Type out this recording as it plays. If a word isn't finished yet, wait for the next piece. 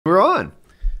We're on.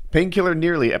 Painkiller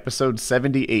Nearly, episode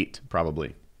 78,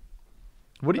 probably.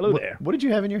 Hello there. What did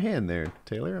you have in your hand there,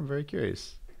 Taylor? I'm very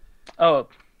curious. Oh,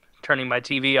 turning my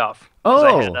TV off. 'Cause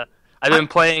Oh, I've I, been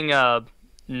playing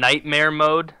Nightmare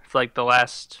mode for like the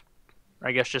last,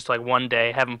 I guess just like one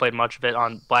day. Haven't played much of it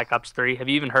on Black Ops 3. Have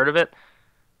you even heard of it?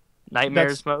 that's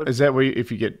Nightmares mode? is that where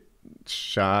if you get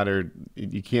shot or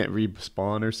you can't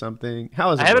respawn or something? How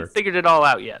does I it haven't work? figured it all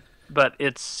out yet, but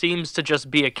it seems to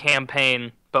just be a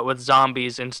campaign, but with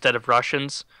zombies instead of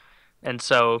Russians. And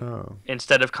so Oh,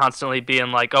 instead of constantly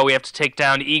being like, oh, we have to take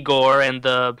down Igor and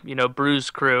the Bruise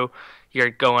crew, you're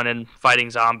going and fighting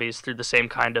zombies through the same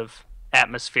kind of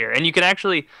atmosphere. And you can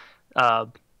actually, uh,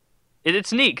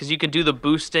 it's neat because you can do the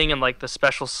boosting and like the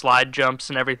special slide jumps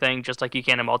and everything just like you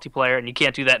can in multiplayer, and you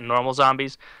can't do that in normal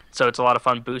zombies. So it's a lot of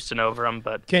fun boosting over them.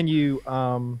 But Can you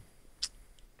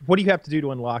what do you have to do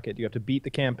to unlock it? Do you have to beat the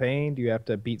campaign? Do you have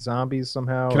to beat zombies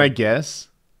somehow? can I guess?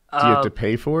 Do you have uh, to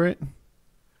pay for it?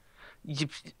 you,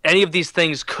 any of these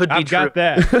things could be I've true. got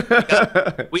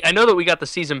that. I know that we got the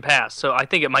season pass, so I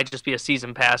think it might just be a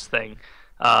season pass thing.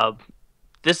 Uh,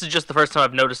 this is just the first time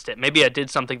I've noticed it. Maybe I did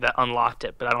something that unlocked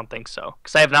it, but I don't think so.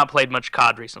 Because I have not played much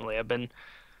COD recently. I've been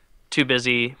too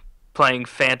busy playing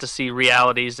fantasy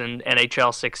realities and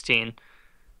NHL 16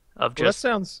 of Well, just.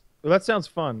 that sounds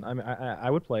fun. I mean,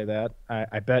 I would play that.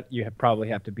 I bet you probably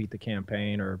have to beat the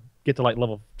campaign or get to like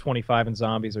level 25 in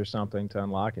zombies or something to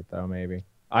unlock it, though. Maybe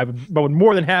I would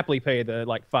more than happily pay the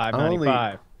like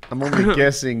 $5.95. I'm only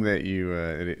guessing that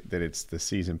that it's the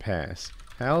season pass.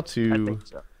 How I to think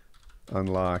so.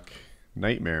 unlock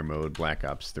Nightmare Mode Black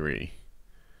Ops 3.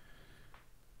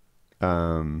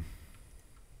 Um,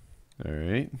 all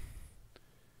right.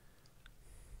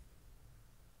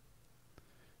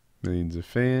 Millions of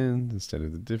fans instead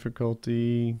of the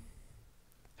difficulty.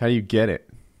 How do you get it?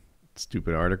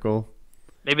 Stupid article.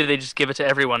 Maybe they just give it to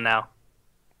everyone now,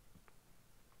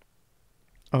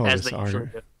 Oh, as this they usually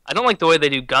article. do. I don't like the way they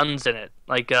do guns in it.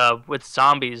 Like with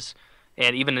zombies,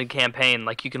 and even in campaign,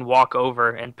 like you can walk over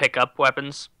and pick up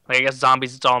weapons. Like I guess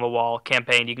zombies, it's all on the wall.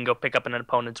 Campaign, you can go pick up an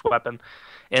opponent's weapon.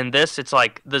 In this, it's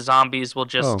like the zombies will Oh,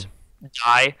 just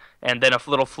die, and then a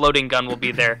little floating gun will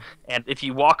be there. And if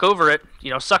you walk over it,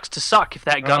 sucks to suck. If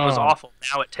that gun was Oh, awful,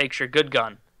 now it takes your good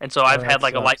gun. And so I've had that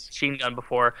like a light sucks. machine gun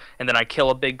before, and then I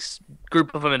kill a big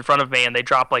group of them in front of me, and they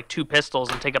drop like two pistols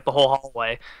and take up the whole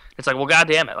hallway. It's like, well, god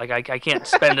damn it! Like I can't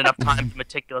spend enough time to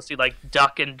meticulously like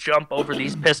duck and jump over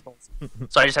these pistols,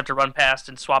 so I just have to run past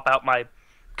and swap out my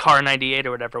Car 98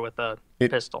 or whatever with a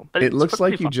it pistol. But it it's looks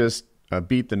pretty like you fun. just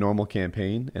beat the normal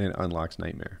campaign and it unlocks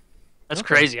Nightmare. That's Okay.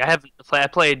 crazy. I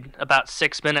played about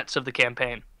 6 minutes of the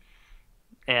campaign,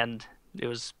 and it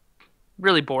was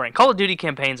really boring. Call of Duty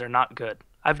campaigns are not good.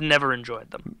 I've never enjoyed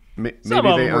them. Some Maybe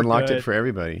of they them were unlocked it good. for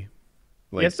everybody.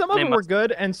 Yeah, Like, some of They them were must.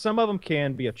 good, and some of them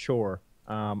can be a chore.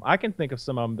 I can think of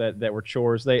some of them that were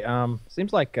chores. They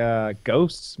seems like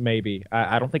Ghosts maybe.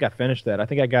 I don't think I finished that. I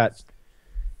think I got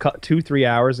 2-3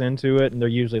 hours into it, and they're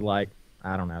usually like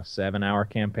I don't know 7 hour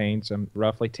campaigns,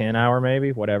 roughly 10 hour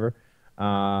maybe, whatever.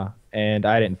 And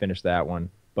I didn't finish that one,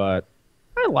 but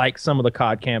I like some of the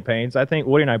COD campaigns. I think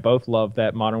Woody and I both love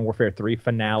that Modern Warfare 3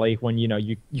 finale when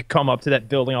you come up to that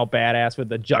building all badass with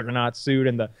the Juggernaut suit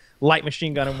and the light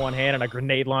machine gun in one hand and a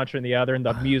grenade launcher in the other, and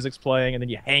the music's playing, and then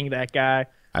you hang that guy.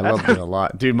 I That's loved it a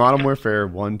lot. Dude, Modern Warfare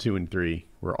 1, 2, and 3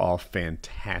 were all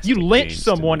fantastic. you lynch games to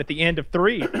someone me. at the end of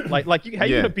 3. Like how you Yeah.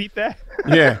 gonna beat that?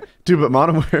 Yeah, dude, but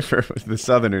Modern Warfare was the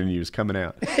Southerner in you was coming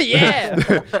out.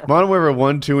 Yeah. Modern Warfare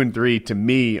 1, 2, and 3 to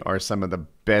me are some of the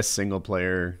best single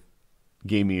player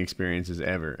gaming experiences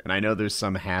ever. And I know there's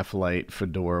some half-light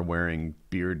fedora wearing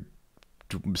beard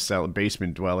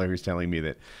basement dweller who's telling me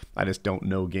that I just don't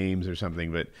know games or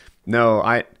something, but no,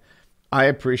 I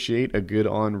appreciate a good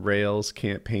on rails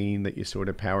campaign that you sort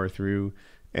of power through,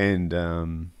 and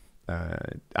Modern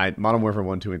Warfare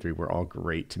 1, 2, and 3 were all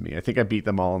great to me. I think I beat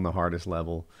them all on the hardest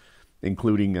level,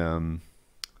 including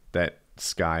that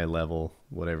sky level,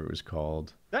 whatever it was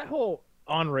called. That whole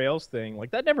on rails thing,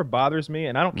 like that never bothers me,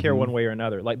 and I don't care Hmm. one way or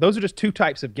another. Like those are just two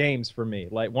types of games for me.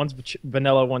 Like one's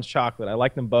vanilla, one's chocolate. I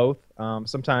like them both.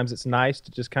 Sometimes it's nice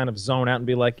to just kind of zone out and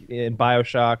be like in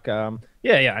BioShock.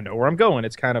 Yeah, I know where I'm going.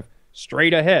 It's kind of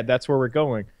straight ahead. That's where we're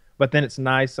going. But then it's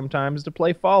nice sometimes to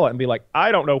play Fallout and be like,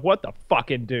 I don't know what to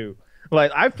fucking do.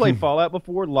 Like I've played Fallout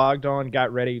before, logged on,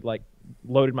 got ready, like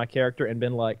loaded my character, and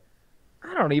been like,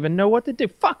 I don't even know what to do.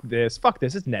 Fuck this. Fuck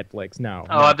this. It's Netflix. No.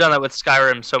 Oh, No. I've done that with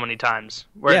Skyrim so many times,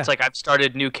 where Yeah. it's like I've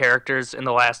started new characters in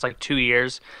the last like 2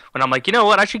 years, when I'm like, you know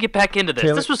what, I should get back into this.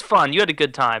 Taylor- This was fun. You had a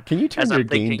good time. Can you turn As your I'm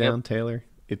gain thinking down, of Taylor?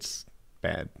 It's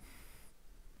bad.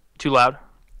 too loud.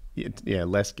 Yeah,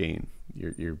 less gain.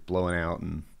 You're blowing out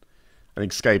and I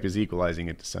think Skype is equalizing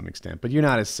it to some extent, but you're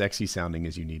not as sexy sounding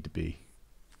as you need to be.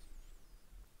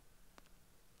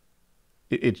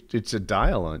 It's a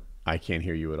dial on. I can't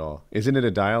hear you at all. Isn't it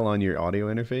a dial on your audio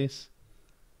interface?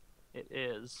 It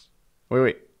is.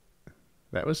 Wait.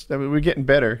 We're getting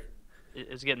better.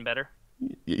 Is it getting better?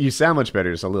 You sound much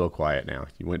better. Just a little quiet now.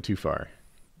 You went too far.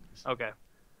 Okay.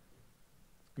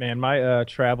 Man, my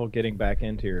travel getting back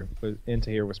into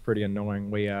here was pretty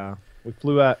annoying. We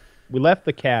flew out. We left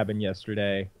the cabin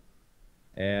yesterday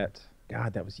at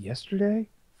that was yesterday.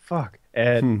 Fuck,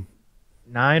 at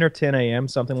 9 or 10 a.m.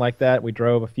 something like that. We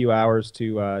drove a few hours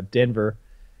to Denver,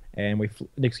 and we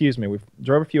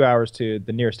drove a few hours to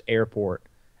the nearest airport,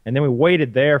 and then we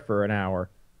waited there for an hour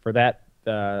for that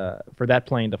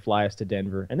plane to fly us to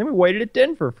Denver, and then we waited at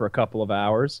Denver for a couple of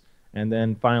hours. And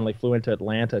then finally flew into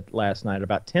Atlanta last night.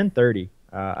 About 10:30,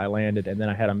 I landed, and then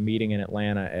I had a meeting in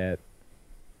Atlanta at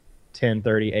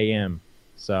 10:30 a.m.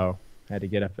 So I had to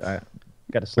get up. I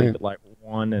got to sleep at like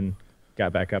 1 and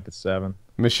got back up at 7.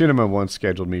 Machinima once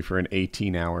scheduled me for an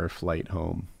 18-hour flight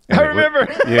home. I remember.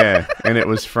 Yeah, and it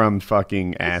was from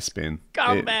fucking Aspen.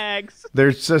 Scumbags.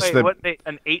 There's just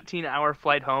an 18-hour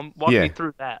flight home? Walk me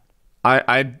through that.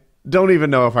 I don't even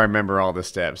know if I remember all the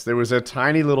steps. There was a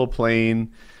tiny little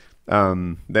plane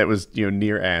that was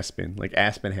near Aspen. Like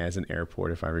Aspen has an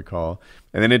airport, if I recall,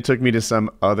 and then it took me to some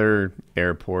other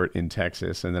airport in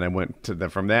Texas, and then I went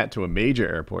from that to a major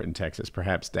airport in Texas,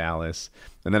 perhaps Dallas,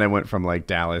 and then I went from like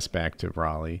Dallas back to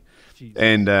Raleigh. Jesus.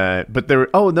 And but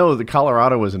the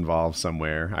Colorado was involved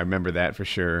somewhere. I remember that for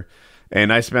sure.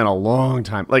 And I spent a long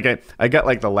time. Like I got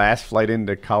like the last flight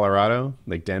into Colorado,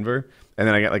 like Denver, and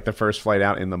then I got like the first flight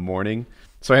out in the morning.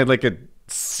 So I had like a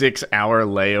 6-hour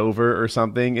layover or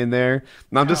something in there,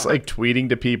 and I'm just like tweeting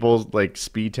to people like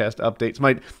speed test updates.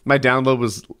 My download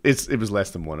was it was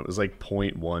less than 1. It was like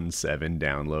 0.17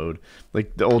 download,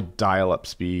 like the old dial-up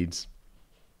speeds.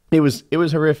 It was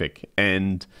horrific,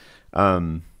 and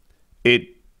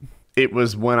it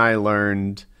was when I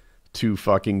learned to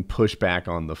fucking push back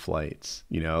on the flights.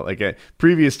 Like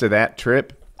previous to that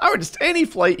trip, I would just any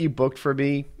flight you booked for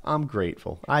me, I'm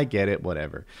grateful. I get it,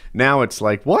 whatever. Now it's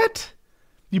like, what?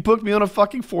 You booked me on a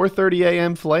fucking 4:30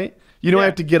 a.m. flight? You don't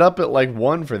have to get up at like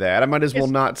 1 for that. I might as well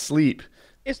not sleep.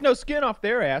 It's no skin off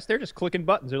their ass. They're just clicking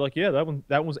buttons. They're like, yeah,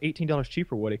 that was $18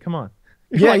 cheaper, Woody. Come on.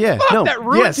 You're That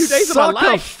ruined 2 days of my life.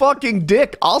 Suck a fucking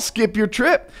dick. I'll skip your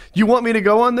trip. You want me to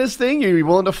go on this thing? Are you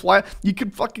willing to fly? You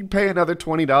could fucking pay another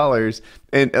 $20.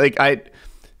 And like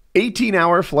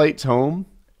 18-hour flights home,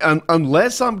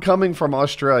 unless I'm coming from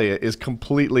Australia, is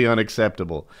completely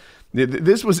unacceptable.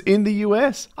 This was in the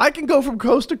U.S. I can go from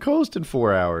coast to coast in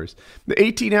 4 hours. The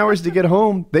 18 hours to get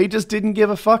home, they just didn't give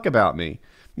a fuck about me.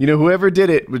 Whoever did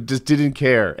it just didn't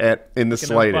care in the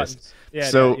slightest.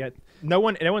 Yeah, no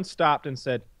one stopped and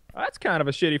said, oh, that's kind of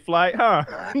a shitty flight, huh?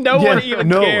 No one even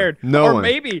cared. No one.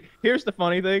 Maybe, here's the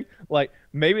funny thing, like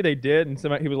maybe they did, and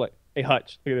he was like, hey,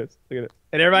 Hutch, look at this.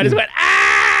 And everybody just went, ah!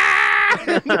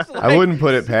 I wouldn't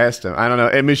put it past him. I don't know.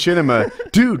 And Machinima,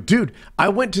 dude, I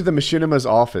went to the Machinima's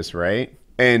office, right?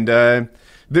 And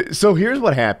so here's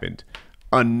what happened.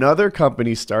 Another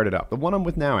company started up, the one I'm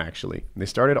with now, actually. They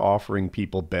started offering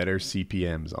people better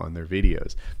CPMs on their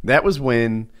videos. That was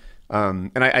when,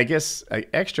 and I guess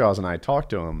Xjaws and I talked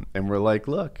to him, and we're like,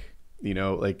 look,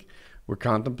 like we're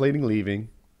contemplating leaving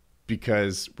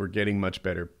because we're getting much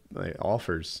better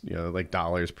offers, like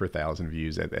dollars per 1,000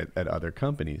 views at other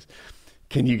companies.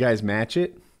 Can you guys match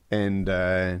it? And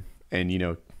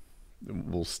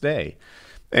we'll stay.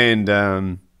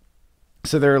 And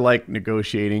so they're like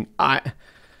negotiating.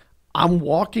 I'm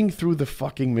walking through the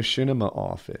fucking Machinima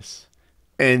office,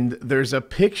 and there's a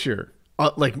picture.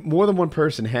 Like more than one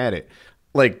person had it,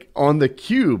 like on the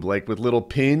cube, like with little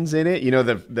pins in it.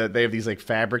 They have these like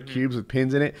fabric cubes with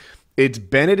pins in it. It's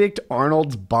Benedict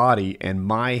Arnold's body and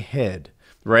my head,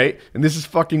 right? And this is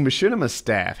fucking Machinima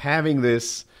staff having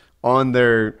this on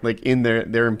their in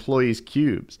their employees'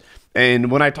 cubes.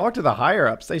 And when I talk to the higher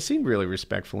ups, they seem really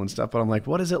respectful and stuff. But I'm like,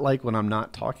 what is it like when I'm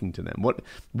not talking to them?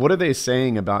 What are they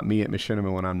saying about me at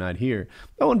Machinima when I'm not here?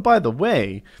 Oh, and by the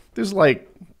way, there's like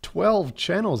 12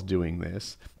 channels doing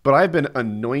this, but I've been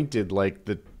anointed like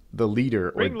the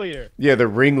leader, ringleader. Yeah, the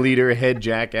ringleader, head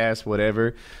jackass,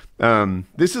 whatever.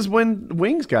 This is when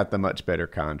Wings got the much better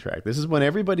contract. This is when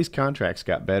everybody's contracts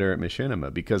got better at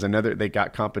Machinima because they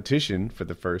got competition for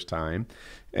the first time,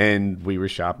 and we were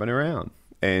shopping around.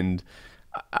 And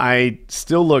I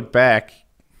still look back.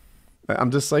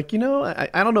 I'm just like,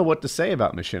 I don't know what to say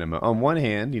about Machinima. On one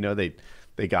hand,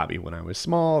 they got me when I was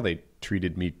small. They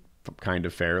treated me kind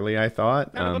of fairly, I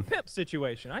thought. Kind of a pimp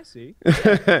situation, I see.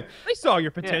 They saw your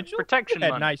potential. Protection you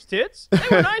had money. Nice tits. They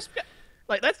were nice.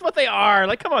 Like that's what they are.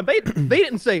 Like, come on, they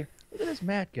didn't say, look at this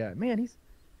Matt guy, man, he's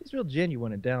real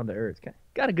genuine and down to earth,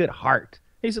 got a good heart.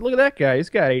 He said, look at that guy, he's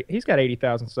got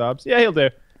 80,000 subs. Yeah, he'll do.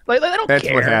 Like they don't That's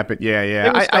care. what happened. Yeah, They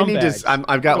yeah. were I need to. scumbags.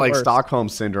 I've got The like worst. Stockholm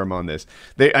syndrome on this.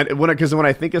 Because when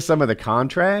I think of some of the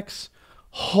contracts,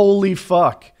 holy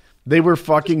fuck, they were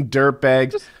fucking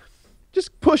dirtbags.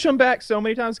 Just push them back so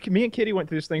many times. Me and Kitty went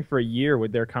through this thing for a year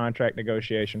with their contract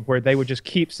negotiation, where they would just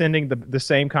keep sending the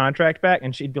same contract back,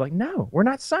 and she'd be like, "No, we're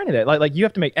not signing it. Like you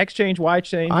have to make X change, Y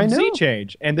change, I and Z know.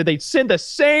 change," and then they'd send the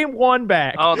same one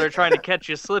back. Oh, they're trying to catch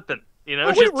you slipping. You know,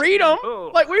 Like, we just- read them. oh.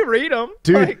 Like we read them,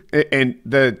 Dude, and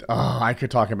I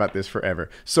could talk about this forever.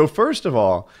 So first of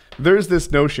all, there's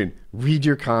this notion, read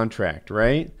your contract,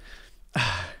 right?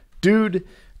 Dude,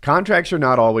 contracts are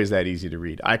not always that easy to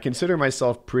read. I consider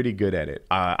myself pretty good at it.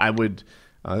 I would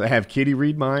have Kitty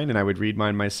read mine, and I would read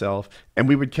mine myself, and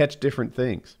we would catch different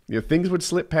things. You know, things would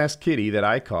slip past Kitty that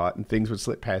I caught, and things would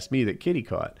slip past me that Kitty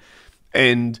caught.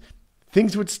 And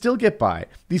things would still get by.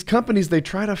 These companies, they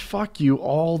try to fuck you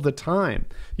all the time.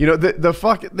 You know, the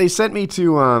fuck, they sent me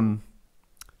to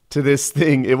this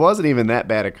thing. It wasn't even that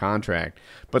bad a contract,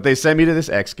 but they sent me to this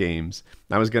X Games.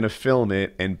 I was going to film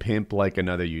it and pimp like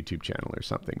another YouTube channel or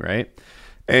something, right?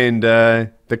 And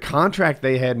the contract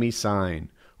they had me sign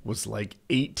was like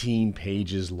 18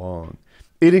 pages long.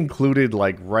 It included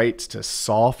like rights to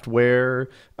software.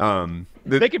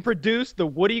 they can produce the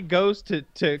Woody Goes to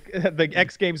the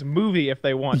X Games movie if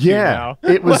they want. Yeah, to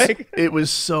now. it was Like, it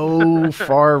was so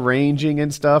far ranging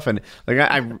and stuff, and like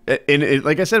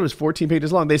like I said, it was 14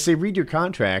 pages long. They say read your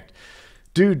contract,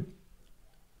 dude.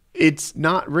 It's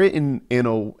not written in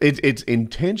a. It's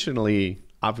intentionally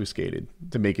obfuscated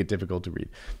to make it difficult to read,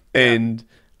 and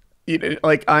you know,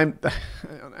 like I don't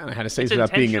know how to say this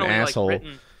without being an intentionally, asshole. Like,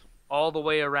 written all the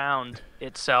way around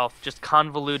itself, just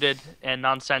convoluted and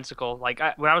nonsensical. Like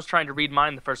when I was trying to read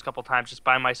mine the first couple times just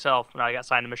by myself when I got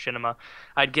signed to Machinima,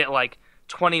 I'd get like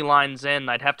 20 lines in,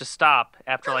 I'd have to stop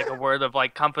after like a word of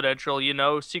like confidential, you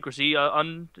know, secrecy,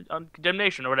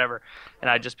 condemnation or whatever, and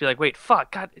I'd just be like, wait,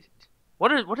 fuck, God, what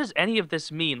does any of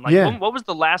this mean? Like, Yeah. what was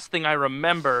the last thing I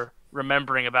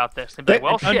remembering about this? They'd be like,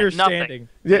 well, shit, understanding. nothing.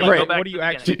 Yeah, Like, right. Go back What to are you the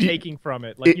actually beginning. taking from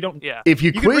it? Like you don't. Yeah. If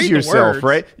you can quiz read the yourself, words.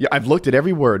 right? Yeah, I've looked at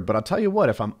every word, but I'll tell you what,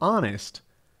 if I'm honest,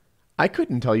 I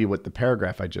couldn't tell you what the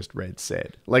paragraph I just read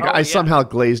said. Like Oh, I yeah. somehow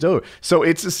glazed over. So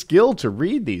it's a skill to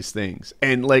read these things.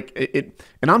 And like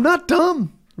and I'm not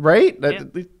dumb, right? Yeah.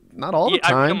 Not all the I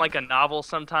read time. them like a novel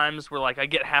sometimes, where like I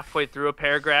get halfway through a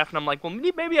paragraph and I'm like, well,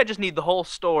 maybe I just need the whole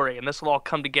story, and this will all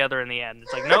come together in the end.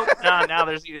 It's like, nope, now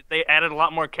they added a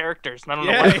lot more characters, and I don't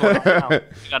know what's going on now.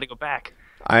 You got to go back.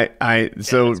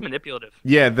 So It's manipulative.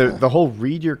 yeah, the whole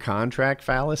read your contract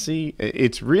fallacy,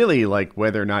 it's really like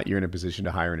whether or not you're in a position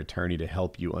to hire an attorney to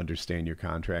help you understand your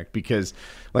contract. Because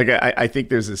like I think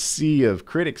there's a sea of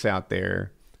critics out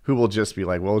there who will just be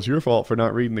like, well, it's your fault for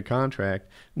not reading the contract.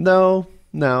 No,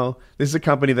 this is a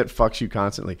company that fucks you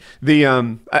constantly.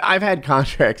 I've had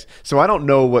contracts, so I don't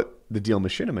know what the deal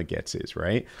Machinima gets is,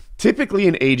 right? Typically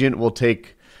an agent will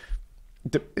take,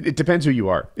 it depends who you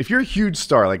are. If you're a huge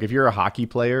star, like if you're a hockey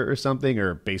player or something, or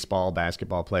a baseball,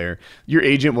 basketball player, your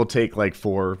agent will take like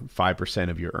 4-5%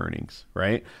 of your earnings,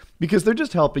 right? Because they're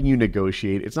just helping you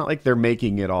negotiate. It's not like they're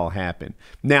making it all happen.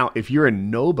 Now, if you're a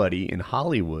nobody in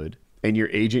Hollywood and your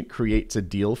agent creates a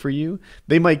deal for you,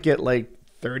 they might get like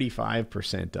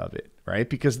 35% of it, right?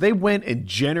 Because they went and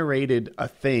generated a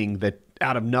thing that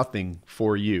out of nothing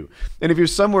for you. And if you're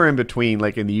somewhere in between,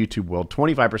 like in the YouTube world,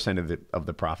 25% of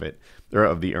the profit or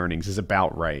of the earnings is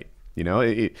about right. You know,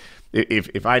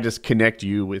 if I just connect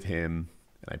you with him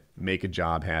and I make a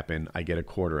job happen, I get a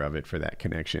quarter of it for that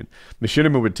connection.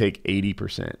 Machinima would take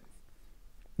 80%.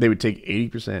 They would take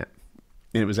 80%.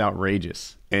 And it was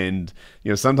outrageous. And,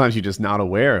 you know, sometimes you're just not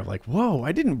aware of like, whoa,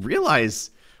 I didn't realize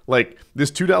like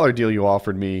this $2 deal you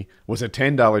offered me was a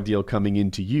 $10 deal coming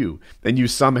into you. And you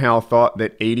somehow thought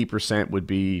that 80% would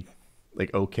be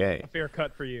like, okay. Fair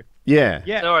cut for you. Yeah.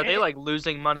 Yeah. So are they like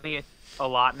losing money a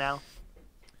lot now?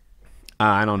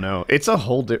 I don't know. It's a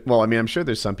whole well, I mean, I'm sure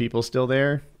there's some people still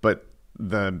there, but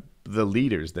the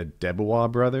leaders, the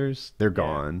Debois brothers, they're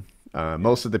gone.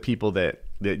 Most of the people that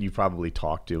you probably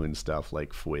talked to and stuff,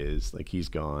 like Fwiz, like he's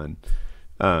gone.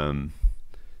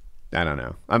 I don't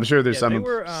know. I'm sure there's some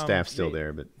staff still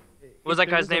there, but Was that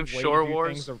There guy's name a way to Shore do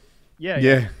Wars? things Yeah.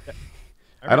 yeah.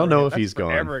 I don't know if That's he's gone.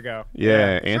 forever ago.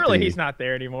 Yeah, Surely Anthony. he's not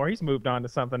there anymore. He's moved on to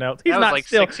something else. He's That was not like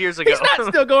still, 6 years ago. He's not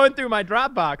still going through my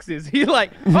drop boxes. He's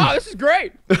like, oh, this is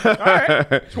great. All right,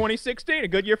 2016, a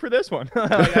good year for this one.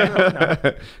 Like,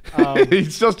 I don't know.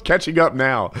 He's just catching up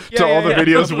now to all the yeah.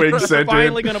 videos Wings sent him.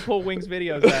 Finally gonna pull Wings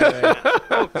videos out of it.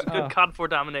 Oh, it's a good COD 4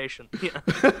 domination.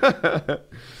 Yeah.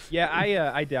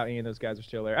 Yeah, I doubt any of those guys are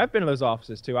still there. I've been to those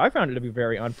offices too. I found it to be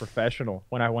very unprofessional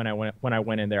when I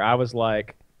went in there. I was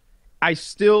like,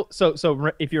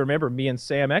 if you remember me and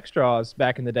Sam Extras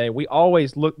back in the day, we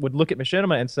always would look at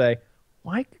Machinima and say,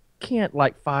 why can't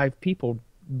like 5 people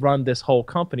run this whole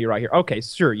company right here? Okay,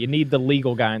 sure, you need the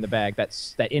legal guy in the bag.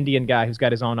 That's that Indian guy who's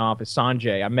got his own office,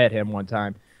 Sanjay. I met him one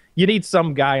time. You need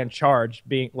some guy in charge,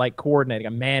 being like coordinating,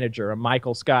 a manager, a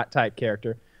Michael Scott type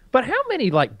character. But how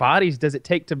many like bodies does it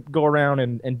take to go around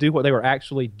and do what they were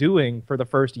actually doing for the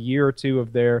first year or two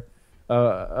of their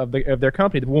their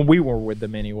company, when we were with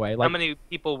them anyway? Like, How many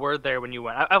people were there when you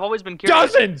went? I've always been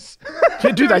curious. dozens.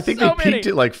 Dude, I think so they peaked many.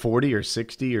 at like 40 or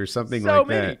 60 or something So like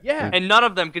many, that. yeah. And none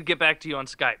of them could get back to you on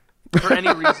Skype for any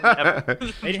reason ever.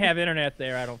 They didn't have internet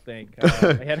there, I don't think.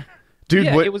 They had, Dude,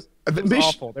 yeah, what, it was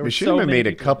awful. There were Machinima so many made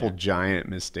a people in couple there. giant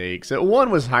mistakes. One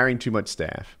was hiring too much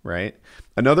staff, right?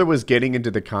 Another was getting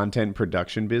into the content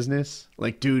production business.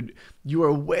 Like, dude, you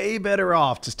are way better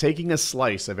off just taking a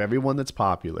slice of everyone that's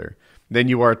popular than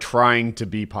you are trying to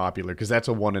be popular, because that's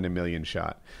a 1 in a million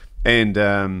shot. And,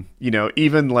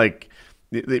 even like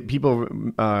the people,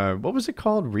 what was it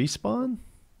called? Respawn?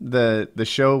 The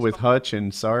show with Hutch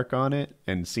and Sark on it,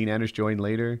 and Scene Anders joined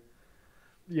later.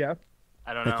 Yeah.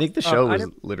 I don't know. I think the show I was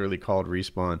literally called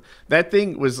Respawn. That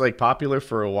thing was like popular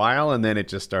for a while, and then it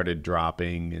just started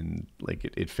dropping, and like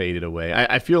it faded away.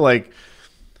 I feel like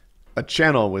a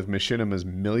channel with Machinima's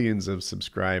millions of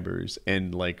subscribers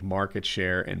and like market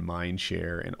share and mind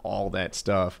share and all that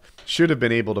stuff should have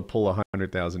been able to pull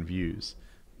 100,000 views,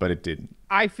 but it didn't.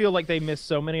 I feel like they missed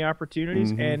so many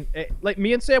opportunities, and like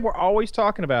me and Sam were always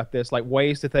talking about this, like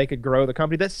ways that they could grow the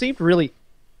company. That seemed really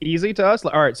easy to us.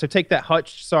 Like, all right, so take that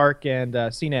Hutch, Sark, and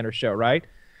Cnander show, right?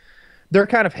 They're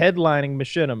kind of headlining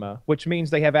Machinima, which means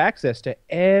they have access to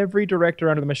every director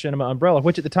under the Machinima umbrella,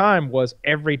 which at the time was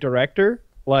every director,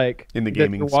 like In the that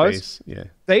gaming there was. space, yeah.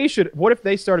 They should. What if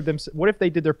they started them? What if they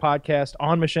did their podcast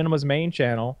on Machinima's main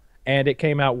channel and it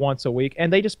came out once a week,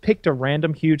 and they just picked a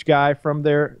random huge guy from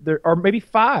their or maybe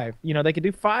 5. You know, they could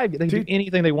do 5. They could do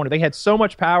anything they wanted. They had so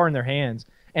much power in their hands.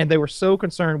 And they were so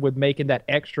concerned with making that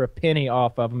extra penny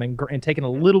off of them and taking a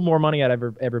little more money out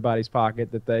of everybody's pocket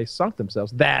that they sunk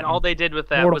themselves. And all they did with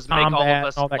that Mortal was make all Kombat of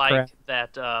us and all that like crap.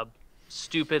 that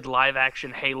stupid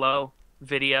live-action Halo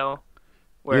video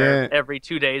where Yeah. every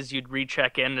 2 days you'd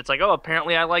recheck in. It's like, oh,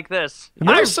 apparently I like this. And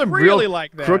there I was some really real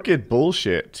like that. crooked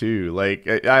bullshit too. Like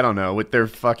I don't know, with their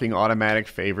fucking automatic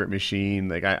favorite machine.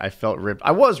 Like I felt ripped.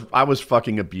 I was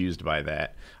fucking abused by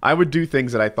that. I would do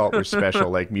things that I thought were special,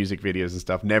 like music videos and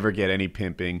stuff. Never get any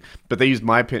pimping, but they used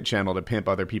my pimp channel to pimp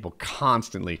other people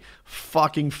constantly.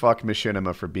 Fuck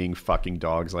Machinima for being fucking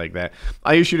dogs like that.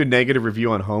 I issued a negative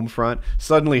review on Homefront.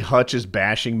 Suddenly Hutch is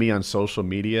bashing me on social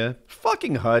media.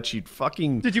 Fucking Hutch, you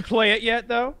fucking. Did you play it yet,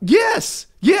 though? Yes.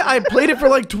 Yeah, I played it for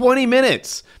like 20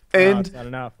 minutes. No, And it's not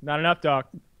enough. Not enough, Doc.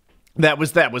 that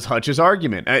was Hutch's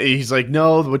argument. He's like,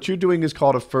 no, what you're doing is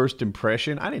called a first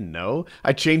impression. I didn't know.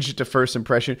 I changed it to first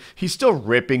impression. He's still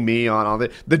ripping me on all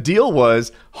that. The deal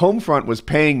was Homefront was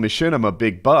paying Machinima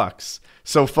big bucks.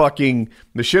 So fucking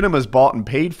Machinima's bought and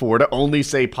paid for to only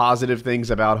say positive things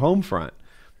about Homefront.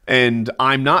 And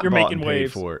I'm not You're bought making and paid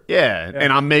waves. for it. Yeah,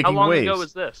 and I'm making How long waves. ago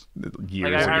was this?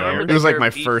 Years Like, I ago. remember It was that like my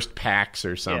your beef- first PAX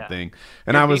or something. Yeah.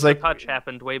 And Your I was beef like, with Hutch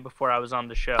happened way before I was on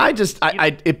the show.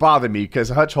 it bothered me because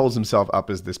Hutch holds himself up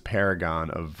as this paragon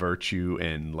of virtue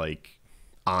and like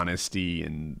honesty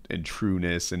and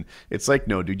trueness, and it's like,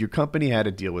 no, dude, your company had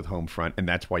a deal with Homefront, and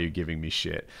that's why you're giving me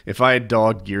shit. If I had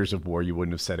dogged Gears of War, you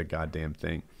wouldn't have said a goddamn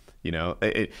thing. You know,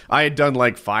 I had done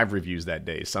like 5 reviews that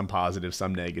day, some positive,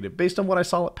 some negative, based on what I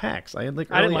saw at PAX. I had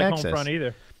like I didn't early like access. Homefront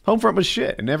either. Homefront was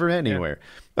shit. It never went anywhere.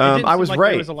 It didn't I seem was like right.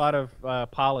 There was a lot of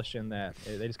polish in that.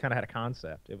 They just kind of had a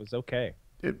concept. It was okay.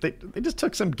 They just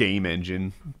took some game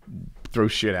engine, throw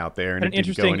shit out there, and Had it an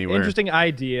didn't go anywhere. interesting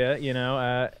idea. You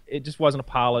know, it just wasn't a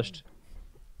polished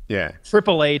Yeah.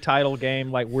 AAA title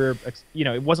game like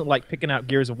it wasn't like picking out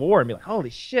Gears of War and be like, holy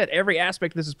shit, every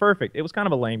aspect of this is perfect. It was kind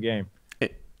of a lame game.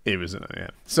 It was, yeah.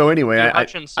 So anyway, Do I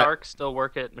Hutch and Sark still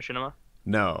work at Machinima?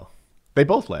 no, they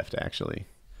both left actually.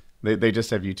 They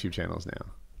just have YouTube channels now,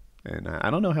 and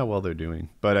I don't know how well they're doing.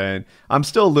 But I'm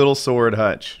still a little sore at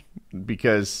Hutch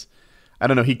because I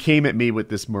don't know. He came at me with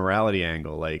this morality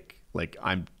angle, like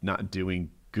I'm not doing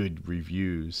good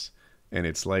reviews, and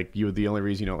it's like the only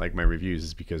reason you don't like my reviews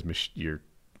is because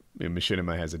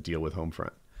Machinima has a deal with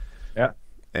Homefront. Yeah.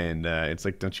 And it's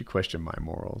like, don't you question my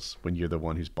morals when you're the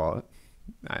one who's bought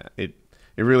it?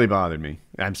 It really bothered me.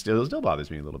 It still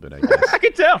bothers me a little bit, I guess. I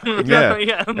can tell. Yeah.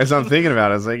 Yeah. As I'm thinking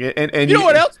about it, I was like, and You know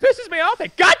what else pisses me off?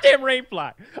 That goddamn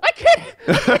rainfly. I can't.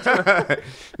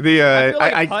 I I feel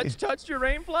like Hutch touched your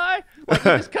rainfly. Like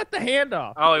you just cut the hand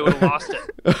off. Oh, he would have lost it.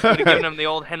 Would have given him the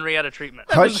old Henrietta treatment.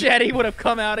 The machete would have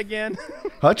come out again.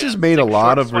 Hutch has made a six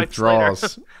lot short of swipes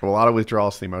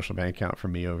withdrawals, to the emotional bank account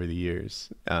from me over the years,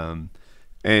 and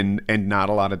not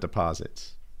a lot of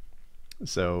deposits.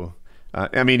 So,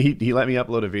 I mean, he let me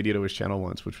upload a video to his channel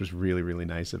once, which was really, really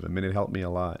nice of him, and it helped me a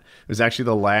lot. It was actually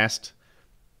the last,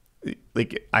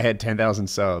 like, I had 10,000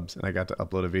 subs, and I got to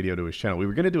upload a video to his channel. We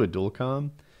were going to do a dual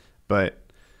com, but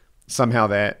somehow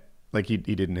that, like, he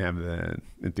didn't have the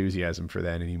enthusiasm for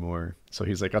that anymore. So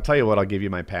he's like, I'll tell you what, I'll give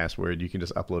you my password. You can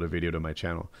just upload a video to my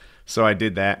channel. So I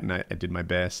did that, and I did my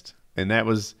best. And that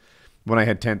was when I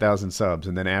had 10,000 subs.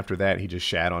 And then after that, he just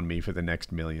shat on me for the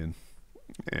next million.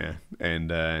 Yeah.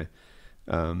 And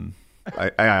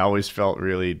I always felt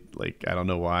really like, I don't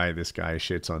know why this guy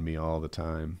shits on me all the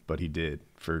time, but he did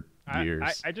for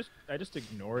years. I just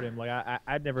ignored him. Like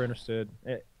I'd never understood.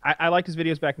 I liked his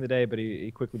videos back in the day, but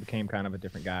he quickly became kind of a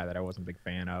different guy that I wasn't a big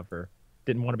fan of or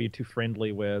didn't want to be too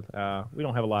friendly with. We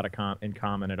don't have a lot of in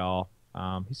common at all.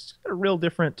 He's got a real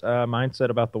different mindset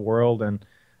about the world, and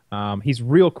he's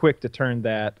real quick to turn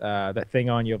that thing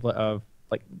on you of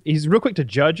like he's real quick to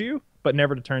judge you, but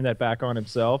never to turn that back on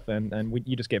himself. And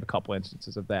you just gave a couple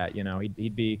instances of that. You know,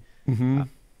 he'd be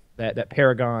that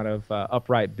paragon of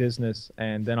upright business,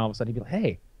 and then all of a sudden he'd be like,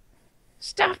 "Hey,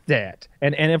 stop that!"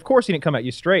 And of course he didn't come at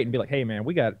you straight and be like, "Hey man,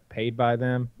 we got paid by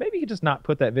them. Maybe you could just not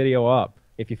put that video up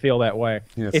if you feel that way."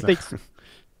 Yeah, if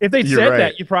they'd said right.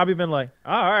 that, you'd probably been like,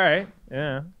 "Oh, all right,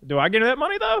 yeah. Do I get that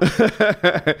money though?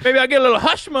 Maybe I get a little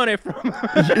hush money from."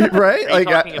 Right? Are you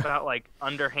talking about like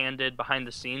underhanded, behind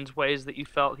the scenes ways that you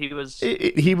felt he was?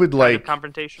 He would like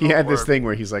confrontational. He had this thing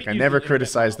where he's like, I never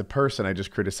criticize the person, I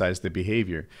just criticize the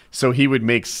behavior. So he would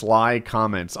make sly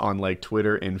comments on like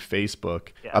Twitter and Facebook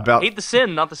about hate the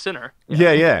sin, not the sinner.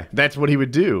 Yeah, that's what he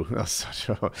would do.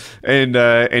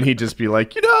 And he'd just be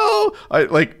like, I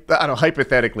don't know,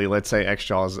 hypothetically, let's say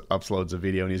XJaws uploads a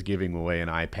video and he's giving away an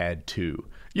iPad 2.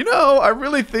 I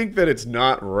really think that it's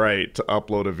not right to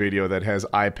upload a video that has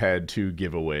iPad 2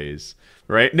 giveaways,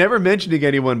 right? Never mentioning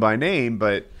anyone by name,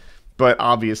 but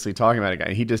obviously talking about a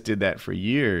guy. He just did that for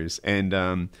years. And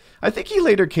I think he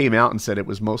later came out and said it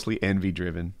was mostly envy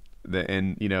driven.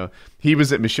 And he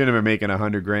was at Machinima making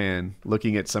 $100,000,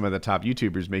 looking at some of the top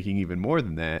YouTubers making even more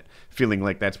than that, feeling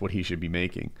like that's what he should be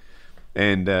making.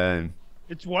 And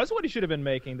it was what he should have been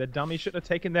making. The dummy should have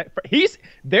taken that.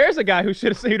 There's a guy who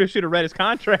should have read his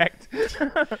contract.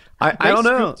 I don't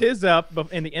know. Scooped his up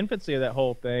in the infancy of that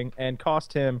whole thing and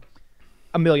cost him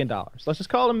 $1 million. Let's just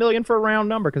call it $1 million for a round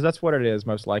number, because that's what it is,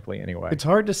 most likely anyway. It's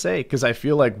hard to say, because I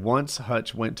feel like once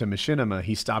Hutch went to Machinima,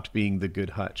 he stopped being the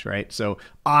good Hutch, right? So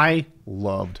I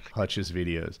loved Hutch's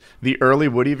videos. The early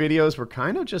Woody videos were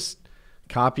kind of just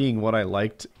copying what I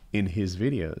liked in his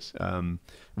videos.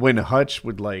 When Hutch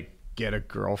would like get a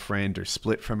girlfriend or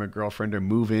split from a girlfriend or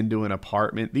move into an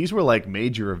apartment, these were like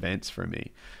major events for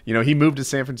me. He moved to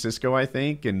San Francisco, I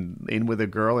think, and in with a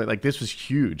girl. Like, this was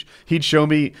huge. He'd show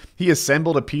me he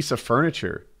assembled a piece of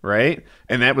furniture, right?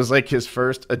 And that was like his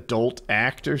first adult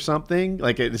act or something.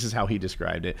 Like, this is how he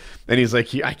described it. And he's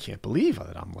like, I can't believe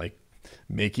that I'm like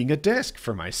making a desk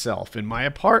for myself in my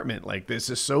apartment. Like, this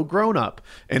is so grown up.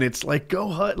 And it's like, go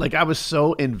Hut. Like, I was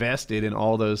so invested in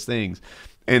all those things.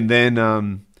 And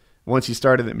then once he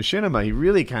started at Machinima, he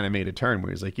really kind of made a turn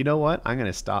where he's like, you know what? I'm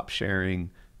going to stop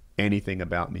sharing anything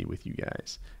about me with you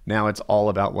guys. Now it's all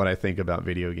about what I think about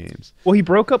video games. Well, he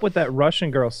broke up with that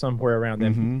Russian girl somewhere around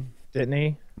then, didn't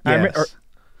he? Yes.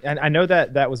 And I know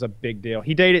that was a big deal.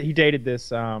 He dated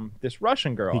this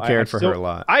Russian girl. He cared for her a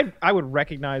lot. I would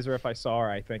recognize her if I saw her.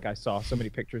 I think I saw so many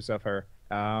pictures of her.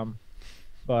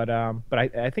 But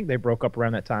I think they broke up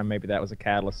around that time. Maybe that was a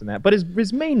catalyst in that. But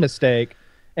his main mistake,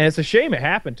 and it's a shame it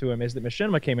happened to him, is that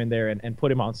Machinima came in there and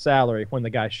put him on salary when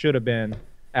the guy should have been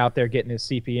out there getting his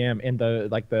CPM in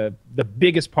the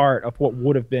biggest part of what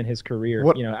would have been his career.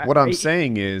 What I'm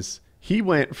saying is, he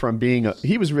went from being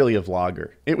he was really a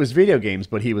vlogger. It was video games,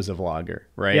 but he was a vlogger,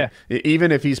 right? Yeah.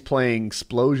 Even if he's playing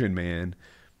Explosion Man,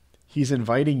 he's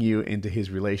inviting you into his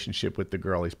relationship with the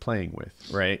girl he's playing with,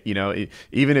 right?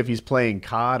 Even if he's playing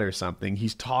COD or something,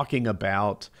 he's talking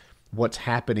about what's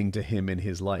happening to him in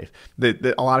his life.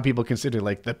 A lot of people consider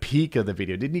like the peak of the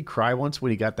video. Didn't he cry once when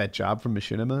he got that job from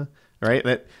Machinima? Right?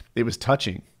 That it was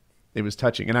touching. It was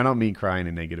touching, and I don't mean cry in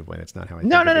a negative way. That's not how I.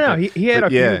 No, think no, of it, no, no. but- He had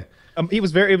but a yeah. few. He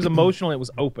was very. It was emotional. It was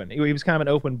open. He was kind of an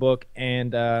open book,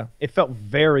 and it felt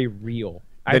very real.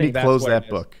 I Then he think that's closed what that it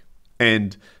is. book,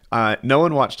 and no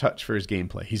one watched Hutch for his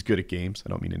gameplay. He's good at games. I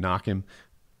don't mean to knock him,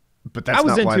 but that's I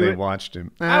was not why into they it. watched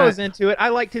him. I was into it. I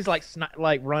liked his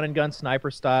like run and gun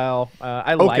sniper style.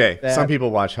 I Okay, liked that. some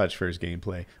people watch Hutch for his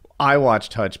gameplay. I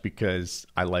watched Hutch because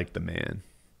I like the man,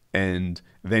 and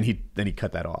then he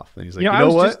cut that off, and he's like, I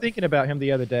was what? just thinking about him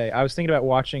the other day. I was thinking about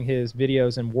watching his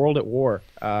videos in World at War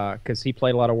because he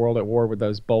played a lot of World at War with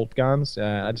those bolt guns.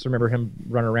 I just remember him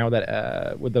running around with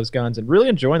that with those guns and really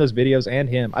enjoying those videos and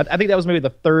him. I think that was maybe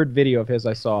the third video of his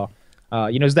I saw.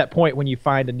 It's that point when you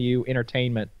find a new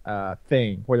entertainment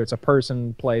thing, whether it's a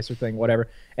person, place, or thing, whatever,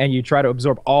 and you try to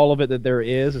absorb all of it that there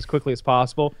is as quickly as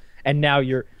possible. And now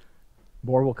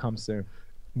more will come soon.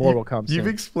 More will come soon. You've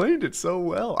explained it so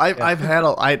well. I've had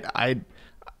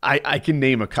I can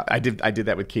name I did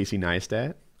that with Casey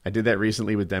Neistat. I did that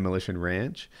recently with Demolition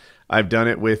Ranch. I've done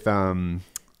it with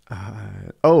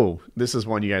this is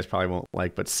one you guys probably won't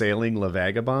like, but Sailing La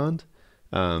Vagabond.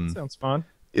 Sounds fun.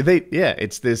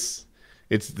 It's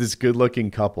this good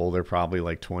looking couple. They're probably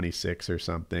like 26 or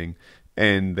something,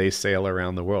 and they sail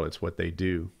around the world. It's what they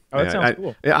do. Oh, that sounds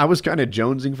cool. I was kind of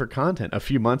jonesing for content. A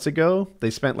few months ago, they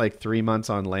spent like 3 months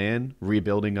on land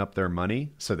rebuilding up their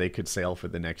money so they could sail for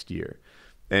the next year.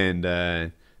 And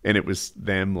it was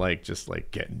them like just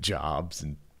like getting jobs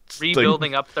and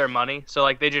Rebuilding up their money. So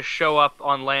like they just show up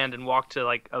on land and walk to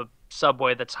like a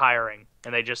subway that's hiring,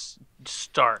 and they just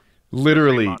start.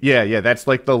 Literally, 3 months. yeah. That's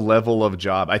like the level of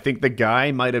job. I think the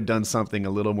guy might have done something a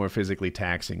little more physically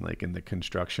taxing, like in the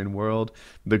construction world.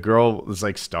 The girl was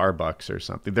like Starbucks or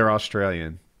something. They're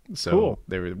Australian, so Cool.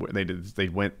 they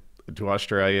went to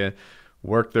Australia,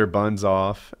 worked their buns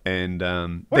off, and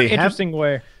What they an interesting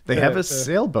way. have a to-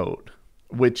 sailboat,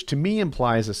 which to me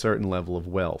implies a certain level of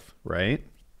wealth, right?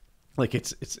 Like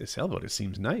it's a sailboat. It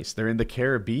seems nice. They're in the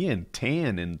Caribbean,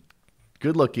 tan and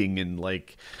good looking, and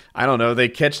like I don't know, they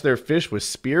catch their fish with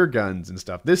spear guns and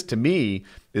stuff. This to me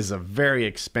is a very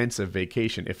expensive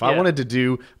vacation. If I Yeah. wanted to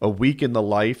do a week in the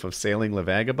life of Sailing La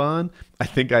Vagabond, I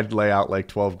think I'd lay out like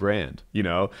 12 grand, you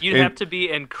know. You'd And- have to be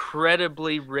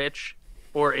incredibly rich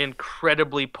or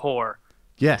incredibly poor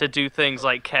yeah. to do things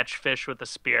like catch fish with a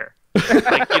spear.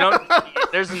 Like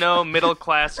there's no middle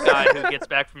class guy who gets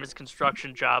back from his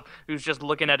construction job who's just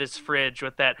looking at his fridge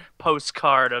with that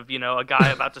postcard of a guy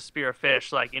about to spear a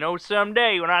fish. Like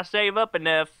someday when I save up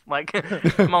enough, like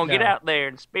I'm gonna get No. out there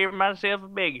and spear myself a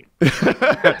biggin.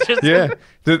 Yeah.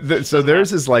 So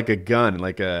theirs is like a gun,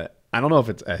 like I don't know if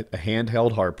it's a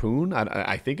handheld harpoon.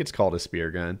 I think it's called a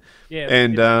spear gun. Yeah,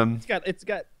 And it's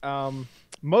got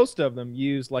most of them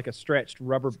use like a stretched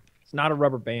rubber. It's not a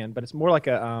rubber band, but it's more like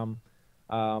a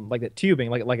like that tubing,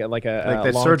 like a like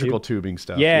that long surgical tube. tubing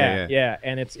stuff. Yeah,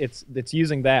 and it's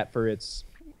using that for its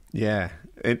Yeah.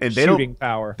 And they shooting don't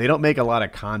power. they don't make a lot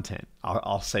of content.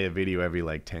 I'll say a video every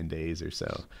like 10 days or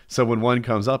so. So when one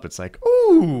comes up, it's like,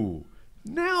 ooh,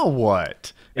 now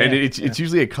what? And Yeah, it's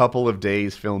usually a couple of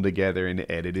days filmed together and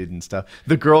edited and stuff.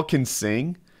 The girl can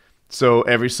sing, so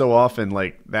every so often,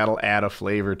 like that'll add a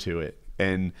flavor to it.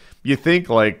 And you think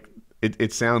like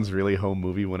it sounds really home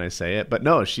movie when I say it, but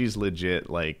no, she's legit.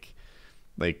 Like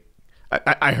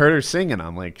I heard her sing, and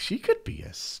I'm like, she could be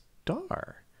a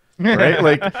star. Right?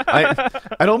 Like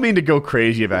I don't mean to go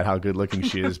crazy about how good looking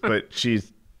she is, but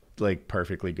she's like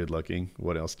perfectly good looking.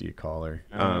 What else do you call her?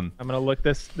 I'm gonna look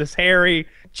this hairy,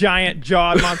 giant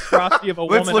jawed monstrosity of a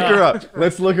woman. Let's look her up.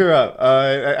 Let's look her up.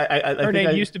 Her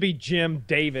name used to be Jim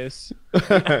Davis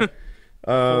before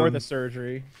the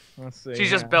surgery. Let's see. She's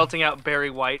just belting out Barry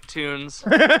White tunes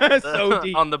so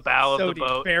deep on the bow so of the deep.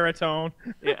 boat. Baritone.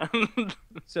 Yeah.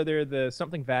 So they're the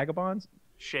something vagabonds.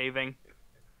 Shaving.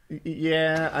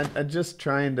 Yeah, I'm just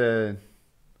trying to.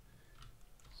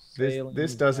 Sailing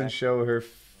This doesn't back. show her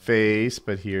face,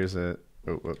 but here's a.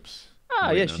 Oh, whoops. Oh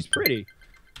Wait, yeah, no. she's pretty.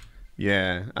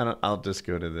 Yeah, I'll just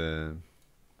go to the.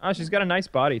 Oh, she's got a nice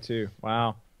body too.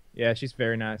 Wow. Yeah, she's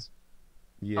very nice.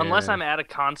 Yeah. Unless I'm at a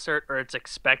concert or it's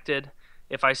expected,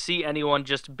 if I see anyone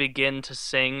just begin to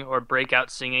sing or break out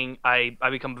singing, I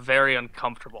become very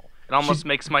uncomfortable. It almost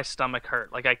makes my stomach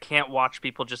hurt. Like I can't watch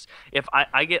people just if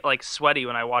I get like sweaty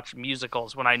when I watch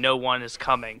musicals when I know one is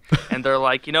coming and they're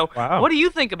like, Wow. what do you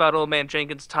think about Old Man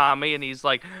Jenkins Tommy? And he's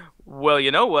like, well, you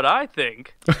know what I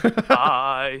think.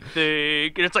 I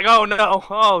think and it's like, oh no,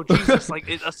 oh Jesus, like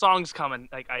a song's coming.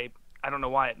 Like I don't know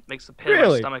why it makes the pit of my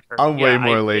Really? stomach hurt. I'm way Yeah,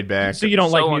 more laid back. So you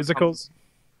don't so like uncomfortable. musicals?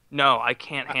 No, I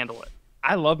can't handle it.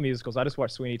 I love musicals. I just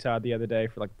watched Sweeney Todd the other day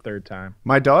for like the third time.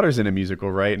 My daughter's in a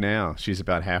musical right now. She's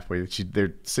about halfway. There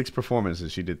are 6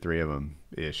 performances. She did 3 of them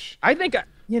ish. I think,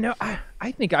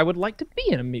 I think I would like to be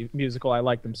in a musical. I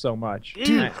like them so much.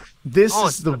 Dude, this Oh,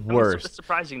 is the worst. It's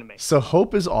surprising to me. So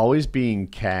Hope is always being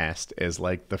cast as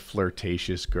like the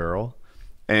flirtatious girl,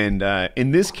 and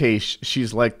in this case,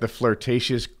 she's like the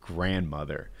flirtatious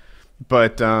grandmother.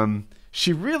 But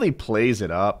she really plays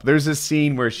it up. There's a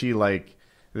scene where she like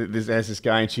there's this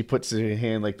guy and she puts her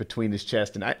hand like between his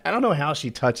chest, and I don't know how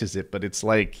she touches it, but it's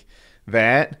like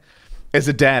that. As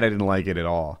a dad, I didn't like it at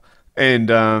all,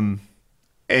 and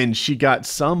she got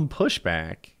some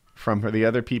pushback from the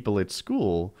other people at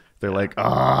school. They're like,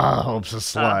 "Ah, Hope's a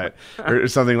slut," or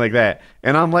something like that.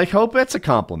 And I'm like, Hope, that's a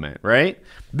compliment, right?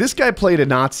 This guy played a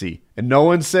Nazi, and no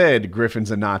one said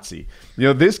Griffin's a Nazi.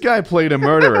 This guy played a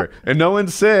murderer, and no one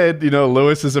said,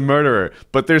 Lewis is a murderer.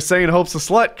 But they're saying Hope's a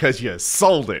slut because you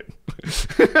sold it.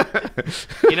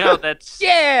 That's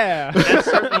Yeah! that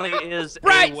certainly is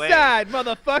Right a way. side,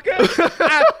 motherfucker!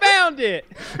 I found it!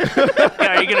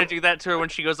 Yeah, are you gonna do that to her when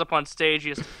she goes up on stage?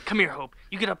 You just, come here, Hope.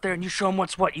 You get up there and you show them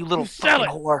what's what. You little sell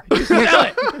fucking it. whore. You sell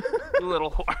it! You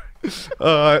little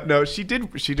whore. No, she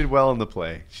did well in the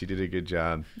play. She did a good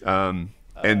job.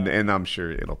 And I'm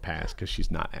sure it'll pass because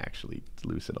she's not actually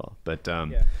loose at all. But Yeah,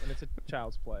 and it's a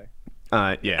child's play.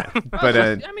 yeah. Well, But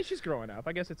I mean, she's growing up.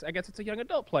 I guess it's a young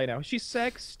adult play now. She's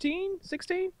 16,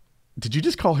 16? did you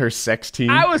just call her Sexteen?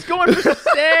 I was going for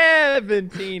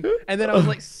 17, and then I was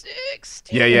like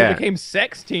 16. Yeah, and yeah. it became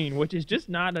 16, which is just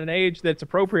not an age that's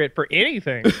appropriate for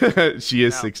anything. She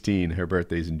is No. 16. Her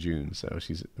birthday's in June, so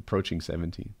she's approaching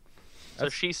 17. So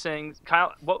she sings.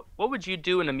 Kyle, what would you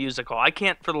do in a musical? I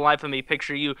can't for the life of me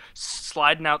picture you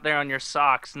sliding out there on your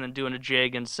socks and then doing a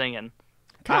jig and singing.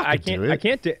 I could do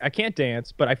can't. it. I can't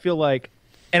dance, but I feel like,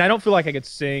 and I don't feel like I could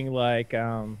sing like.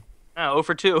 Oh, 0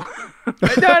 for 2. No.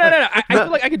 I feel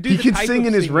like I could do. He the can type sing of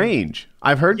in his singing. range.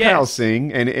 I've heard Yes. Kyle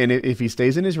sing, and if he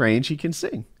stays in his range, he can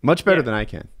sing much better Yeah. than I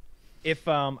can. If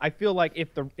I feel like if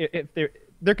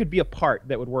there could be a part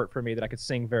that would work for me that I could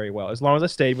sing very well as long as I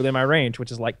stayed within my range,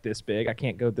 which is like this big. I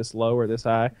can't go this low or this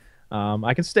high.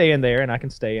 I can stay in there and I can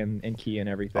stay in key and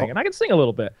everything, and I can sing a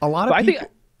little bit. A lot of But I think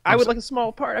people- I would like a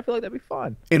small part. I feel like that'd be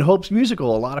fun. In Hope's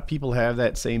musical, a lot of people have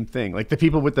that same thing. Like the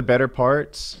people with the better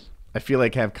parts, I feel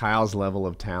like have Kyle's level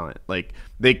of talent. Like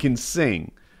they can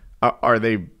sing. Are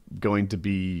they going to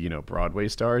be, Broadway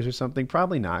stars or something?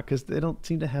 Probably not, because they don't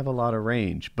seem to have a lot of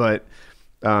range. But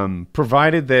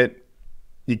provided that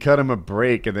you cut them a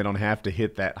break and they don't have to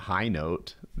hit that high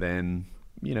note, then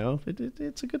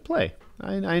it's a good play.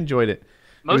 I enjoyed it.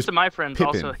 Most of my friends Pippin.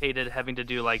 also hated having to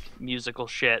do like musical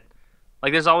shit.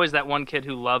 Like there's always that one kid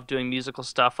who loved doing musical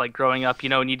stuff, like growing up,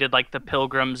 and you did like the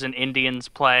Pilgrims and Indians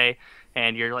play,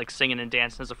 and you're like singing and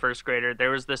dancing as a first grader. There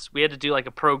was we had to do like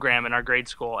a program in our grade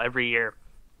school every year.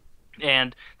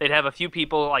 And they'd have a few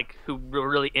people like who were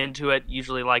really into it,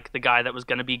 usually like the guy that was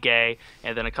going to be gay,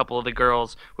 and then a couple of the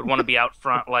girls would want to be out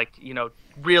front, like,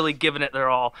 really giving it their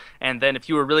all. And then if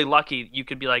you were really lucky, you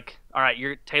could be like, all right,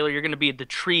 Taylor, you're going to be the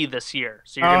tree this year.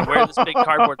 So you're going to wear this big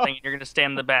cardboard thing, and you're going to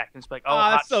stand in the back. And it's like, oh,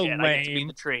 hot that's so shit, I get to be lame.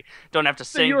 the tree. Don't have to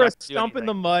So sing. you were don't a have to do stump in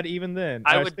the anything. mud even then.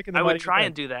 I Or a would stick in the I mud would even try then.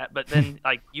 and do that, but then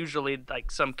like usually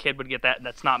like some kid would get that, and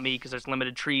that's not me because there's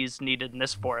limited trees needed in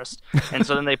this forest. And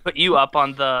so then they put you up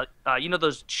on the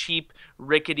those cheap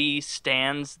rickety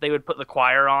stands they would put the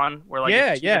choir on, where like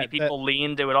if too many people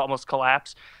leaned, it would almost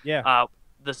collapse. Yeah.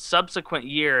 The subsequent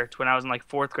year to when I was in like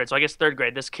 4th grade, so I guess 3rd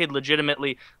grade, this kid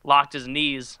legitimately locked his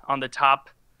knees on the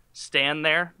top stand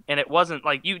there, and it wasn't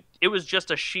like it was just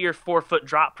a sheer 4-foot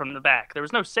drop from the back. There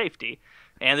was no safety,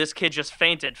 and this kid just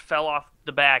fainted, fell off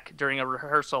the back during a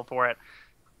rehearsal for it,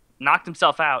 knocked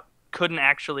himself out, couldn't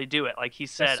actually do it. Like he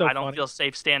said, so I don't funny. feel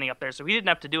safe standing up there, so he didn't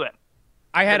have to do it.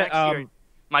 I had The next year,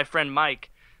 my friend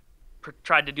Mike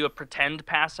tried to do a pretend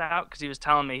pass out because he was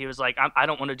telling me, he was like, I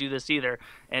don't want to do this either.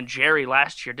 And Jerry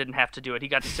last year didn't have to do it. He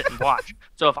got to sit and watch.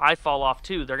 So if I fall off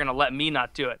too, they're going to let me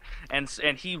not do it. And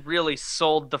he really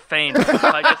sold the feint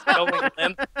by just going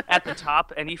limp at the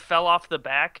top, and he fell off the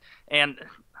back. And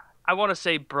I want to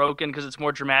say broken because it's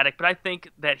more dramatic, but I think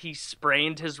that he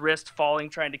sprained his wrist falling,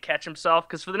 trying to catch himself,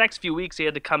 because for the next few weeks he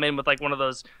had to come in with like one of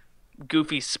those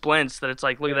goofy splints that it's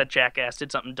like, look at that jackass,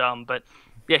 did something dumb. But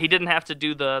yeah, he didn't have to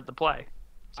do the play.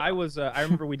 I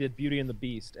remember we did Beauty and the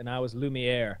Beast, and I was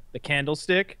Lumiere, the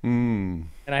candlestick, Mm.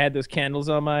 and I had those candles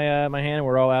on my my hand, and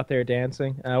we're all out there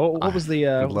dancing. What was the?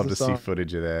 I'd what love was to the see song?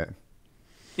 footage of that.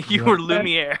 You were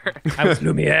Lumiere. I was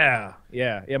Lumiere.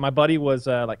 Yeah. My buddy was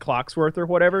like Clocksworth or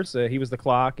whatever, so he was the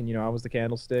clock, and I was the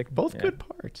candlestick. Both Yeah. good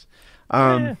parts.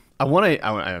 Yeah.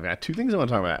 I've got two things I want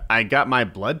to talk about. I got my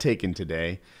blood taken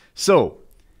today. So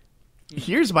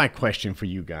here's my question for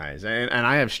you guys, and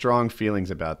I have strong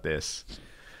feelings about this.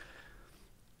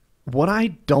 What I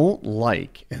don't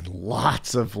like, and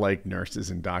lots of like nurses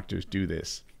and doctors do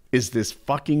this, is this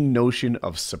fucking notion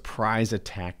of surprise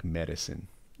attack medicine,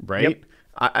 right? Yep.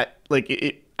 I like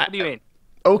it. What do you mean?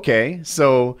 Okay,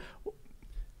 so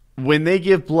when they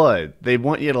give blood, they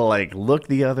want you to like look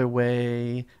the other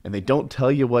way, and they don't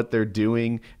tell you what they're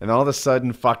doing, and all of a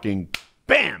sudden, fucking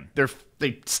bam,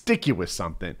 they stick you with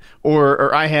something.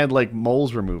 Or I had like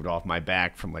moles removed off my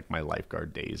back from like my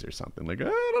lifeguard days or something. Like, I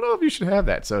don't know if you should have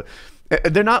that. So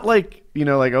they're not like,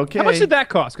 like, okay. How much did that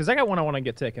cost? Because I got one I want to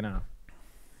get taken off.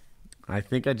 I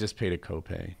think I just paid a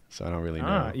copay, so I don't really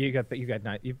know. You've got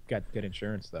good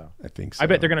insurance though. I think so. I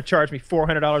bet they're gonna charge me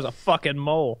 $400 a fucking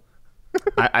mole.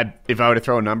 If I were to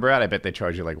throw a number out, I bet they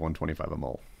charge you like $125 a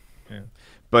mole. Yeah.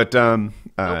 But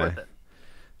worth it.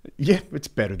 yeah, it's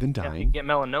better than Yeah, you dying. get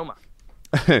melanoma.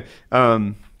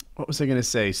 What was I gonna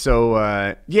say?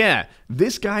 So yeah,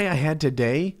 this guy I had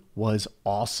today was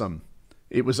awesome.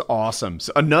 It was awesome.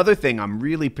 So another thing I'm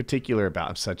really particular about.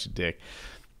 I'm such a dick.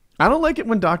 I don't like it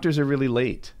when doctors are really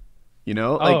late.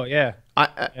 Oh yeah.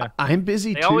 I'm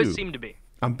busy They too. always seem to be.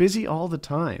 I'm busy all the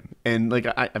time, and like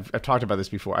I've talked about this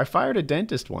before. I fired a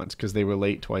dentist once because they were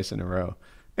late twice in a row,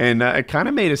 and it kind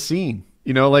of made a scene.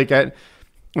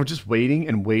 We're just waiting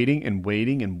and waiting and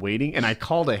waiting and waiting, and I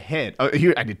called ahead.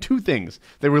 Here, I did two things.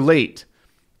 They were late,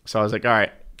 so I was like, all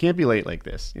right, can't be late like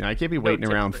this. I can't be waiting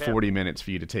tips around for him. 40 minutes for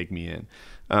you to take me in.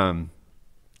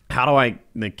 How do I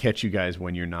catch you guys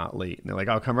when you're not late? And they're like,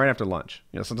 I'll come right after lunch.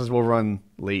 Sometimes we'll run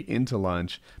late into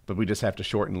lunch, but we just have to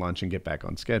shorten lunch and get back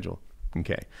on schedule.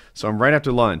 Okay, so I'm right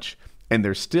after lunch, and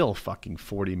they're still fucking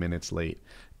 40 minutes late,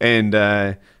 and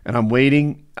I'm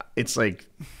waiting. It's like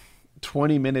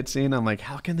 20 minutes in. I'm like,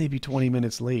 how can they be 20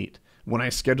 minutes late when I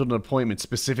scheduled an appointment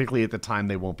specifically at the time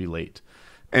they won't be late?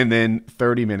 And then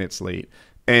 30 minutes late.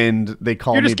 And they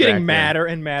call me back. You're just getting in. madder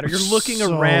and madder. You're looking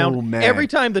So around. mad. Every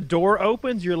time the door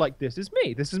opens, you're like, this is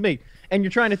me. This is me. And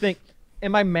you're trying to think,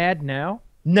 am I mad now?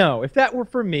 No. If that were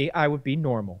for me, I would be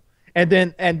normal. And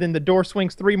then the door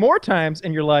swings 3 more times,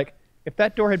 and you're like, if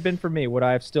that door had been for me, would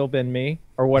I have still been me?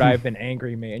 Or would I have been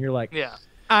angry me? And you're like, Yeah.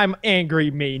 I'm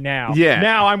angry me now. Yeah.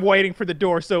 Now I'm waiting for the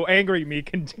door so angry me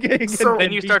can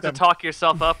Then you beat start to them. talk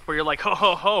yourself up where you're like, ho,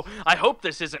 ho, ho, I hope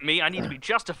this isn't me. I need to be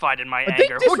justified in my Are they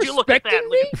anger. Would you look at that?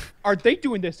 disrespecting me? Are they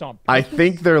doing this on I purpose?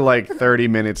 think they're like 30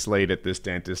 minutes late at this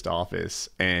dentist office,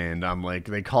 and I'm like,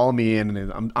 they call me in,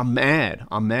 and I'm mad.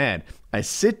 I'm mad. I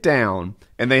sit down,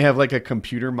 and they have like a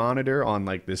computer monitor on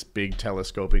like this big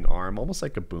telescoping arm, almost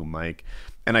like a boom mic,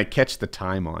 and I catch the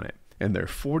time on it, and they're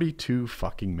 42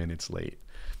 fucking minutes late.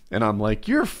 And I'm like,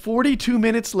 you're 42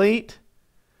 minutes late?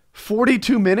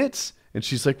 42 minutes? And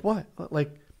she's like, what?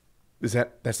 Like,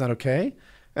 that's not okay?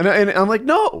 And I'm like,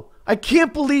 no, I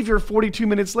can't believe you're 42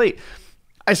 minutes late.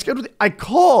 I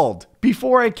called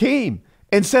before I came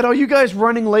and said, are you guys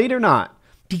running late or not?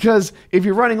 Because if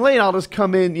you're running late, I'll just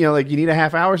come in, like you need a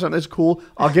half hour or something. That's cool.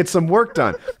 I'll get some work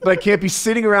done. But I can't be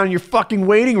sitting around in your fucking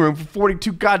waiting room for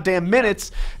 42 goddamn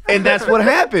minutes. And that's what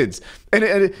happens. And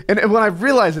when I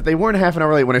realized that they weren't half an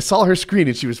hour late, when I saw her screen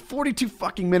and she was 42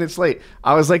 fucking minutes late,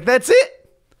 I was like, that's it.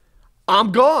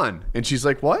 I'm gone. And she's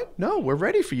like, what? No, we're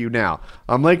ready for you now.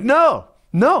 I'm like, no,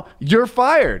 you're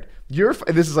fired.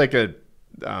 This is like a,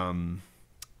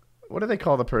 what do they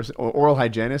call the person? Oral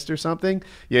hygienist or something?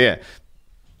 Yeah.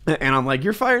 And I'm like,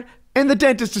 you're fired? And the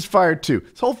dentist is fired too.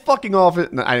 This whole fucking office,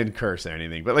 no, I didn't curse or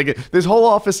anything, but like this whole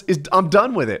office I'm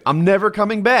done with it. I'm never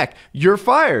coming back. You're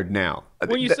fired now.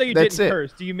 When you say you didn't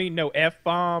curse, do you mean no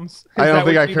F-bombs? I don't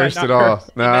think I cursed at all.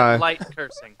 You meant light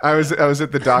cursing. I was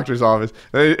at the doctor's office.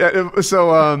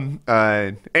 So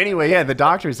anyway, yeah, the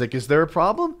doctor's like, is there a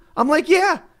problem? I'm like,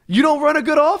 yeah, you don't run a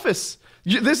good office.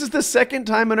 This is the second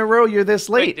time in a row you're this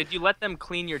late. Wait, did you let them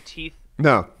clean your teeth?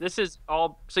 No. This is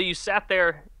all. So you sat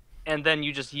there, and then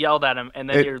you just yelled at him, and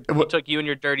then he took you and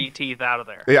your dirty teeth out of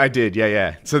there. I did,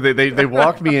 yeah. So they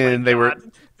walked me in. They were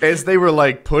as they were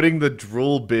like putting the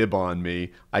drool bib on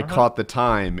me. I caught the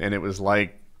time, and it was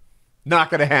like, not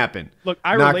gonna happen. Look,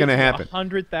 I not relate gonna to happen.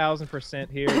 100,000%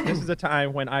 here. This is a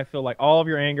time when I feel like all of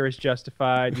your anger is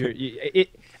justified.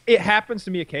 It happens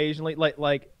to me occasionally.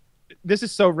 Like this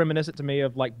is so reminiscent to me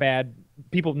of like bad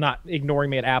people not ignoring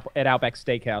me at Outback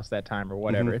Steakhouse that time or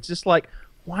whatever. It's just like,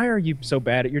 why are you so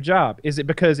bad at your job? Is it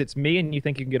because it's me and you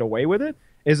think you can get away with it?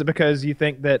 Is it because you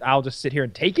think that I'll just sit here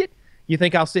and take it? You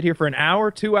think I'll sit here for an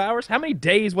hour, 2 hours? How many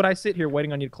days would I sit here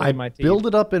waiting on you to clean my teeth? Build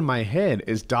it up in my head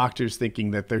as doctors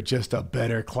thinking that they're just a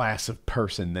better class of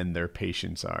person than their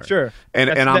patients are. Sure.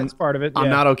 That's part of it. I'm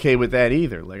yeah. not okay with that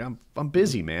either. Like I'm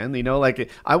busy, man. You know, like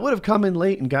I would have come in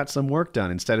late and got some work done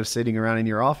instead of sitting around in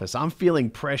your office. I'm feeling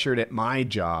pressured at my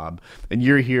job, and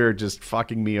you're here just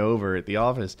fucking me over at the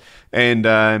office. And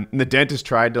the dentist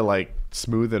tried to like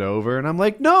smooth it over, and I'm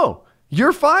like, no,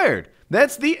 you're fired.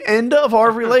 That's the end of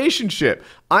our relationship.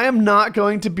 I am not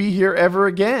going to be here ever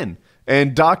again.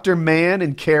 And Dr. Mann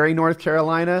in Cary, North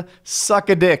Carolina, suck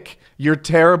a dick. You're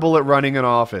terrible at running an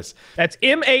office. That's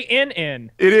Mann.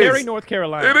 It is. Cary, North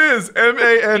Carolina. It is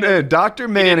Mann. Dr.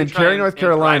 Mann in Cary, North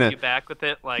Carolina. You back with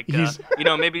it, like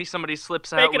maybe somebody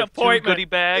slips out with 2 goodie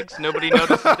bags. Nobody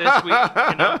notices this week.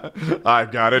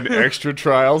 I've got an extra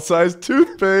trial size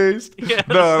toothpaste. Yes.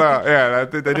 No, yeah,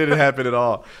 that didn't happen at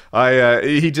all. I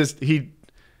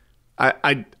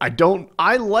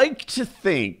like to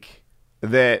think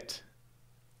that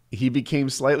he became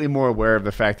slightly more aware of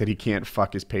the fact that he can't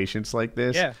fuck his patients like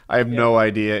this. Yeah. I have no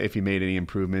idea if he made any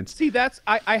improvements. See,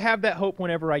 I have that hope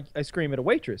whenever I scream at a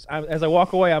waitress. As I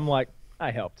walk away, I'm like,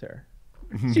 I helped her.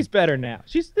 She's better now.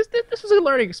 This was a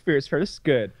learning experience for her. This is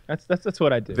good. That's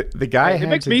what I do. The guy it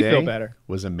makes me feel better.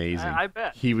 Was amazing. I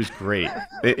bet. He was great.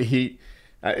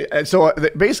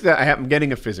 Basically, I'm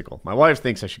getting a physical. My wife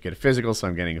thinks I should get a physical, so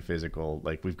I'm getting a physical.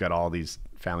 Like, we've got all these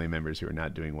family members who are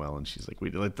not doing well, and she's like,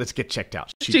 let's get checked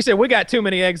out. She said, we got too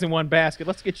many eggs in one basket.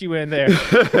 Let's get you in there.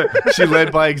 She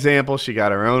led by example. She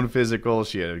got her own physical.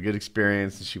 She had a good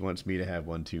experience, and she wants me to have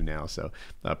one too now. So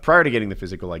prior to getting the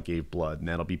physical, I gave blood, and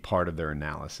that'll be part of their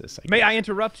analysis. May I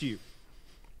interrupt you?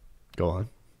 Go on.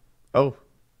 Oh.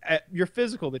 Your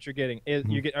physical that you're getting are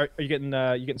you getting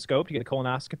scoped? You get a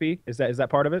colonoscopy? Is that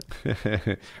part of it?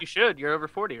 You should. You're over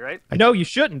 40, right? No, you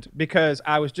shouldn't, because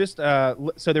I was just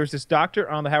so there was this doctor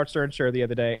on the Howard Stern show the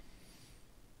other day,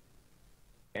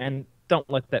 and don't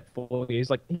let that fool you. He's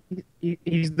like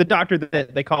he's the doctor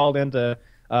that they called in to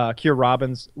cure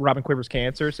Robin Quiver's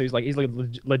cancer. So he's like a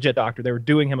legit doctor. They were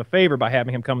doing him a favor by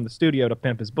having him come in the studio to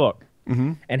pimp his book.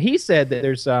 Mm-hmm. And he said that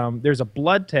there's a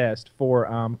blood test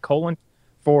for colon.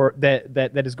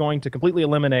 That is going to completely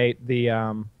eliminate the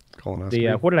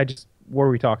colonoscopy. What were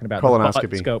we talking about?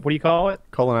 Colonoscopy. Scope. What do you call it?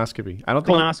 Colonoscopy. I don't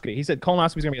think colonoscopy. He said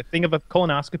colonoscopy is going to be a thing of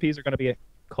colonoscopies are going to be a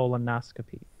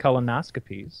colonoscopy.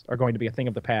 Colonoscopies are going to be a thing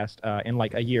of the past in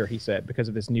like a year. He said, because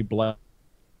of this new blood.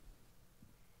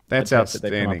 That's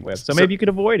outstanding. So maybe you could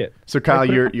avoid it. So Kyle,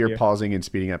 you're pausing and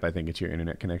speeding up. I think it's your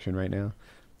internet connection right now,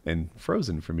 and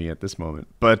frozen for me at this moment.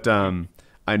 But I'm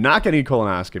not getting a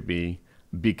colonoscopy,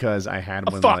 because I had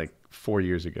one like 4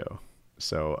 years ago.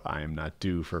 So I am not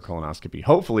due for a colonoscopy.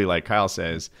 Hopefully, like Kyle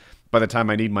says, by the time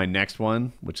I need my next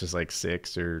one, which is like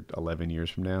 6 or 11 years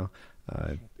from now,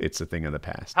 it's a thing of the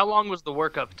past. How long was the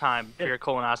workup time for your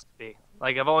colonoscopy?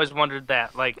 Like, I've always wondered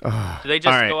that. Like, do they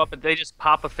just go up and they just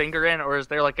pop a finger in, or is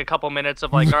there like a couple minutes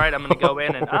of like, all right, I'm going to go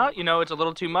in and, it's a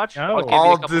little too much? No.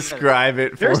 I'll describe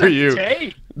it for you.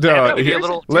 No,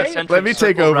 let me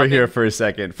take over here for a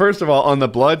second. First of all, on the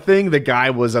blood thing, the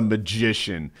guy was a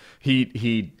magician.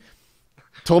 He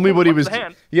told me what he was.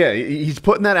 Yeah, he's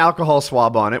putting that alcohol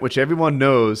swab on it, which everyone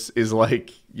knows is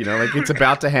like, like it's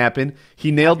about to happen.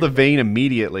 He nailed the vein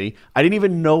immediately. I didn't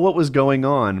even know what was going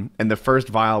on, and the first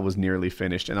vial was nearly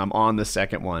finished, and I'm on the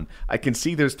second one. I can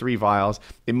see there's 3 vials.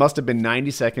 It must have been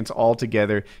 90 seconds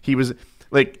altogether. He was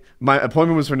like, my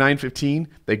appointment was for 9:15.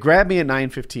 They grabbed me at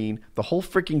 9:15. The whole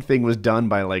freaking thing was done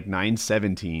by like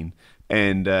 9:17,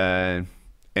 and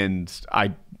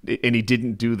he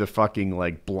didn't do the fucking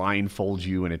like blindfold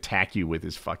you and attack you with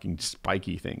his fucking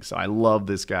spiky thing. So I love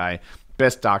this guy.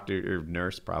 Best doctor or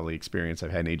nurse probably experience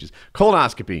I've had in ages.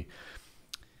 Colonoscopy.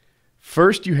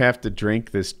 First, you have to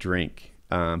drink this drink.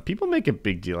 People make a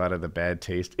big deal out of the bad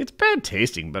taste. It's bad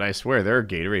tasting, but I swear there are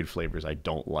Gatorade flavors I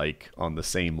don't like on the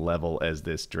same level as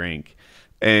this drink.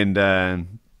 And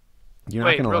you're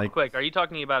not gonna quick. Are you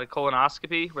talking about a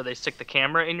colonoscopy where they stick the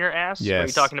camera in your ass? Yes. Or are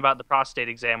you talking about the prostate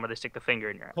exam where they stick the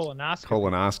finger in your ass?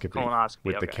 Colonoscopy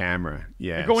with the camera.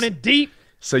 Yeah. You're going in deep.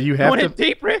 So you have in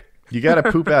deep, Rick. You got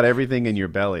to poop out everything in your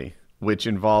belly, which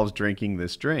involves drinking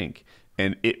this drink,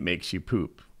 and it makes you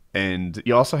poop. And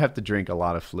you also have to drink a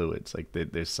lot of fluids. Like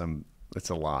it's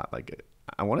a lot. Like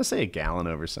I want to say a gallon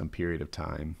over some period of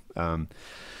time.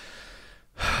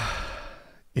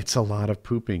 It's a lot of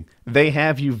pooping. They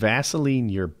have you Vaseline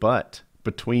your butt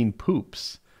between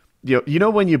poops. You know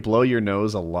when you blow your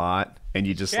nose a lot and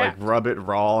you just like rub it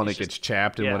raw and it gets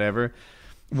chapped and whatever?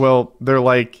 Well, they're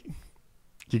like,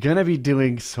 you're going to be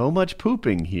doing so much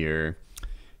pooping here.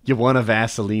 You want to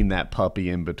Vaseline that puppy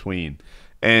in between.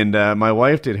 And my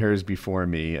wife did hers before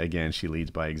me. Again, she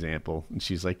leads by example. And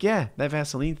she's like, yeah, that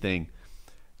Vaseline thing,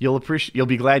 you'll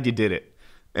be glad you did it.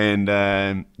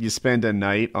 And you spend a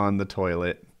night on the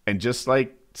toilet and just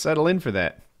like settle in for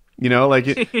that. You know, like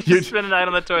you spend a night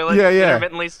on the toilet,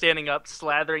 intermittently standing up,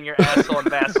 slathering your asshole in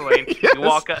Vaseline. Yes.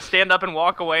 You stand up and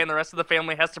walk away, and the rest of the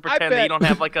family has to pretend that you don't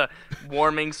have like a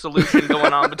warming solution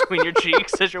going on between your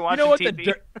cheeks as you're watching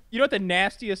TV. You know what the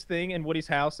nastiest thing in Woody's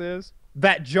house is?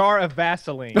 That jar of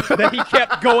Vaseline that he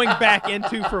kept going back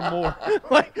into for more.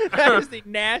 Like, that is the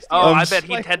nastiest. Oh, I bet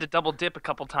he had to double dip a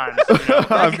couple times. You know?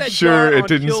 I'm sure it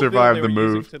didn't survive the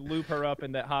move. To loop her up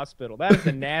in that hospital. That is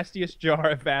the nastiest jar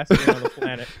of Vaseline on the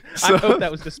planet. I hope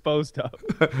that was disposed of.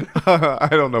 I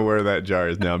don't know where that jar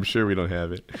is now. I'm sure we don't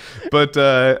have it. But,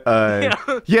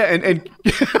 and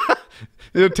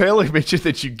you know, Taylor mentioned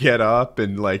that you get up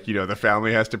and, like, you know, the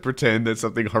family has to pretend that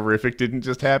something horrific didn't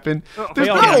just happen. There's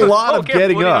not a lot of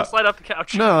getting up. Slide off the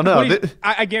couch. No.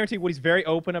 I guarantee Woody's very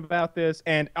open about this,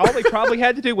 and all they probably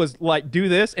had to do was, like, do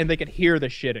this, and they could hear the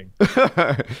shitting.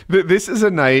 This is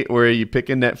a night where you pick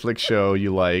a Netflix show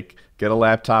you like, get a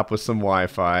laptop with some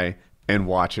Wi-Fi, and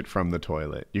watch it from the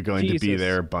toilet. You're going to be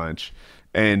there a bunch,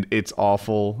 and it's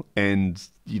awful, and,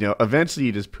 you know, eventually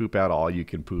you just poop out all you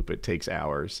can poop. It takes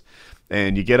hours.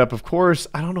 And you get up, of course.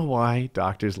 I don't know why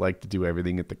doctors like to do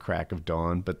everything at the crack of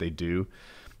dawn, but they do.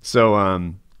 So,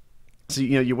 you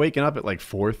know, you're waking up at like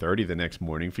 4:30 the next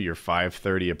morning for your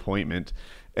 5:30 appointment,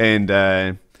 and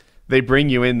they bring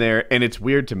you in there, and it's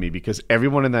weird to me because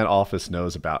everyone in that office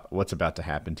knows about what's about to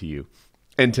happen to you.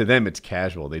 And to them, it's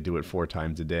casual. They do it 4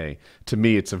 times a day. To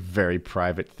me, it's a very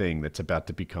private thing that's about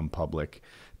to become public.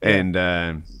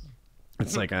 And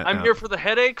it's like I'm here for the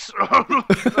headaches.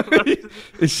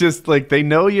 It's just like they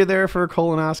know you're there for a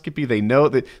colonoscopy. They know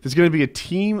that there's going to be a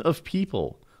team of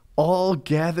people all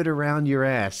gathered around your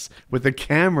ass with a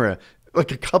camera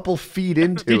like a couple feet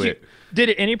into it. Did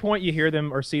at any point you hear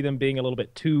them or see them being a little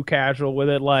bit too casual with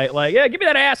it? Like, yeah, give me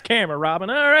that ass camera, Robin.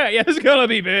 All right, yeah, it's gonna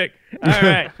be big. All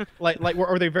right, like,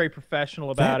 were they very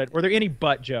professional about it? Were there any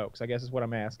butt jokes? I guess is what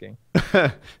I'm asking.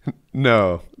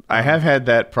 No, I have had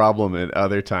that problem at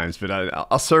other times, but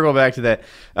I'll circle back to that.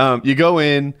 You go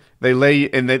in, they lay you,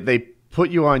 and they put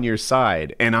you on your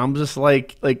side, and I'm just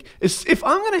like if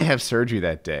I'm gonna have surgery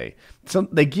that day,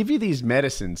 they give you these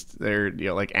medicines. They're, you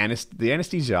know, like the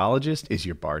anesthesiologist is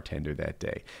your bartender that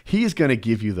day. He's gonna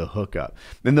give you the hookup.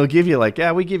 Then they'll give you like,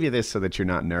 yeah, we give you this so that you're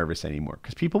not nervous anymore,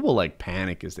 because people will like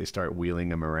panic as they start wheeling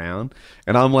them around,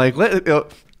 and I'm like,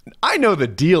 I know the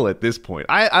deal at this point.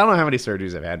 I don't know how many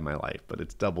surgeries I've had in my life, but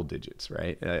it's double digits,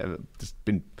 right? I've just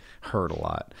been hurt a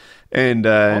lot. And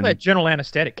all that general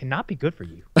anesthetic cannot be good for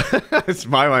you. It's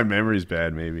my memory's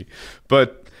bad, maybe.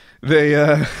 But they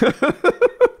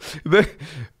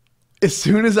as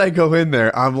soon as I go in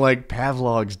there, I'm like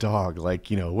Pavlov's dog. Like,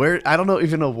 you know, I don't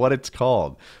even know what it's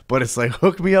called, but it's like,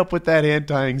 hook me up with that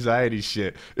anti-anxiety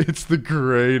shit. It's the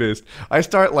greatest. I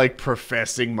start like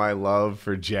professing my love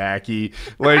for Jackie.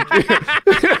 Like,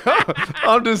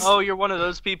 I'm just. Oh, you're one of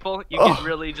those people? You get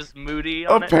really just moody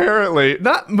on apparently.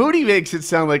 Not moody makes it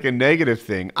sound like a negative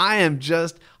thing. I am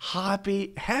just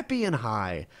happy and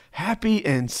high. Happy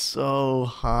and so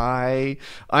high.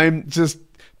 I'm just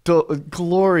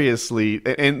gloriously,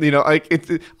 and you know, like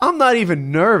I'm not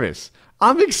even nervous.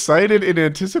 I'm excited in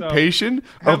anticipation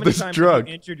of this drug. How many times have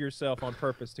you injured yourself on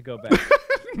purpose to go back?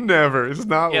 Never. It's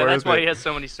not worth it. Yeah, that's why he has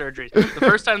so many surgeries. The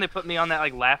first time they put me on that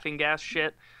like laughing gas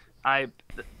shit,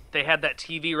 they had that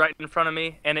TV right in front of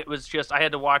me, and it was just, I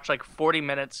had to watch like 40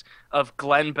 minutes of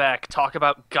Glenn Beck talk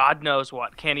about God knows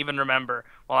what, can't even remember,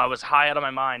 while I was high out of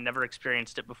my mind, never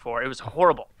experienced it before. It was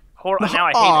horrible. Now I hate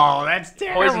it. Oh, that's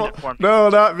terrible. No,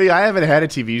 not me. I haven't had a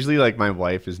TV. Usually, like, my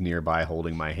wife is nearby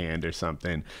holding my hand or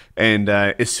something. And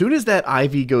as soon as that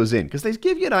IV goes in, because they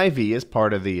give you an IV as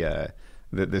part of the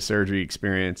surgery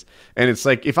experience, and it's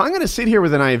like, if I'm going to sit here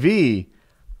with an IV,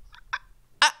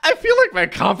 I feel like my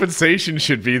compensation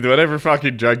should be whatever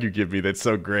fucking drug you give me that's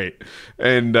so great.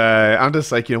 And I'm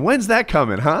just like, you know, when's that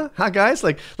coming, huh? Huh, guys?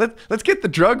 Like, let's get the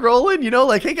drug rolling, you know?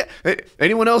 Like, hey,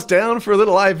 anyone else down for a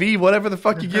little IV, whatever the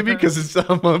fuck you give me? Because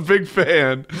I'm a big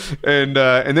fan. And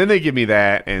then they give me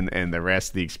that, and the rest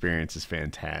of the experience is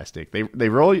fantastic. They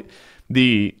roll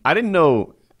I didn't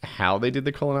know how they did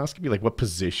the colonoscopy, like what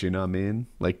position I'm in.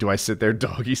 Like, do I sit there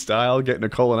doggy style getting a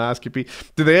colonoscopy?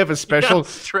 Do they have a special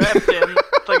strapped in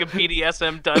like a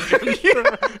BDSM dungeon.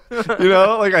 You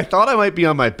know, like I thought I might be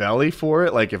on my belly for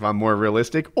it, like if I'm more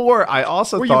realistic. Or I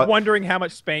also Were thought, you wondering how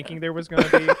much spanking there was going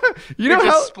to be? you You're know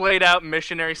just how splayed out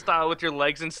missionary style with your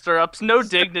legs in stirrups, no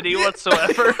dignity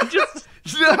whatsoever. Just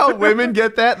you know how women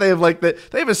get that? They have like they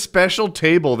have a special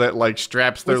table that like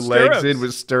straps their With legs stirrups. in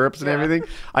with stirrups and everything.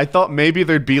 I thought maybe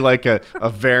there'd be like a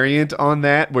variant on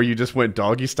that where you just went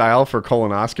doggy style for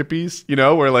colonoscopies, you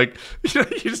know, where like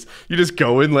you just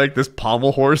go in like this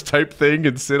pommel horse type thing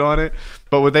and sit on it.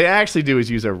 But what they actually do is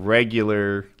use a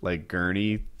regular like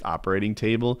gurney operating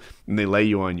table and they lay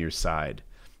you on your side.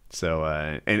 So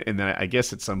and then I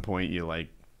guess at some point you like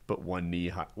put one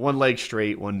leg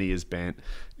straight, one knee is bent,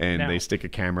 and they stick a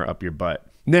camera up your butt.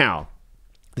 Now,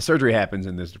 the surgery happens,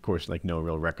 and there's of course like no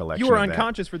real recollection. You were of that.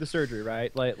 unconscious for the surgery,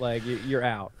 right? Like you're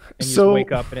out, and you So- just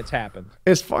wake up and it's happened.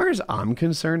 As far as I'm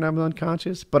concerned, I'm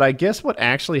unconscious. But I guess what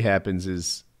actually happens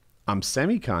is I'm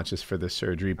semi-conscious for this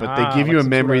surgery, but they give you like a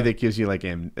memory some sort of- that gives you like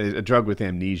a drug with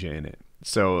amnesia in it.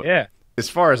 So Yeah. as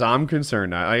far as I'm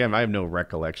concerned, I have no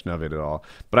recollection of it at all.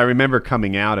 But I remember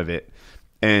coming out of it,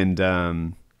 and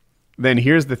then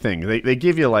here's the thing: they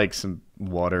give you like some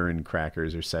water and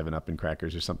crackers, or 7-Up and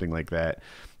crackers, or something like that.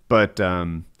 But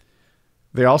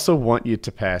they also want you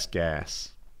to pass gas.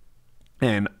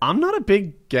 And I'm not a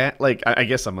big gas, like, I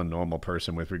guess I'm a normal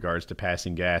person with regards to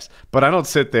passing gas, but I don't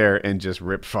sit there and just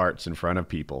rip farts in front of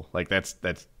people. Like,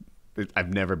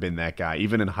 I've never been that guy.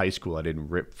 Even in high school, I didn't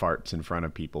rip farts in front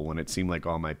of people when it seemed like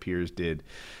all my peers did.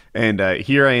 And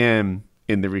here I am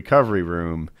in the recovery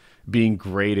room being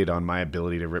graded on my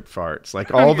ability to rip farts.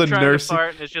 Like, all the you're trying to nursing.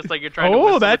 fart, and it's just like you're trying to Oh,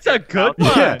 whistle that's with a your good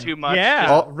mouth one. too much. Yeah,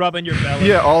 All- rubbing your belly.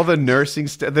 Yeah, all the nursing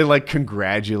they like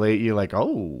congratulate you, like,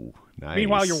 oh, nice.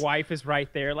 Meanwhile, your wife is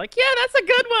right there, like, yeah, that's a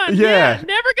good one. Yeah.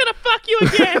 Never gonna fuck you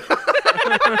again.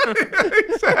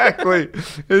 Exactly.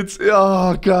 It's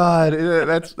oh god,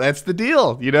 that's the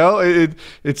deal. You know,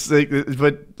 it's like,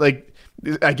 but like,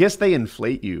 I guess they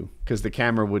inflate you because the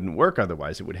camera wouldn't work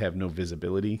otherwise. It would have no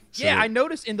visibility. So Yeah, I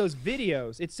noticed in those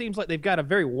videos, it seems like they've got a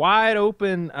very wide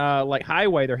open like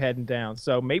highway they're heading down.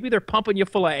 So maybe they're pumping you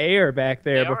full of air back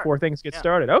there They are. before things get Yeah.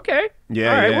 started. Okay. Yeah,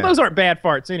 All right. yeah. Well, those aren't bad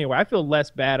farts anyway. I feel less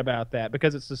bad about that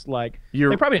because it's just like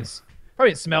You're- they probably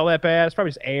didn't smell that bad. It's probably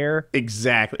just air.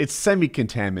 Exactly. It's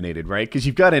semi-contaminated, right? Because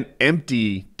you've got an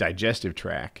empty digestive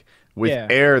tract with Yeah.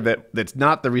 air that's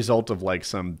not the result of like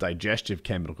some digestive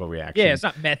chemical reaction. Yeah, it's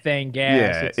not methane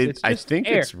gas. Yeah, it's I just think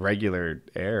air. it's regular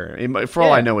air. For all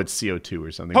Yeah. I know, it's CO2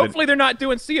 or something. but- Hopefully they're not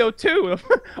doing CO2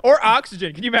 or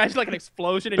oxygen. Can you imagine like an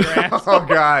explosion in your ass? Oh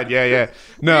God, yeah.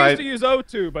 No, I used to use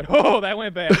O2, but oh, that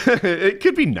went bad. it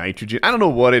could be nitrogen. I don't know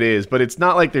what it is, but it's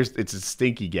not like it's a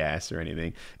stinky gas or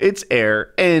anything. It's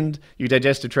air, and your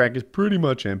digestive tract is pretty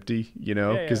much empty, you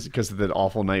know, Yeah, yeah. because of the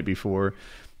awful night before.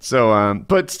 So,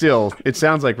 but still, it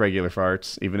sounds like regular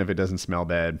farts, even if it doesn't smell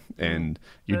bad, and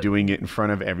you're doing it in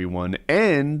front of everyone,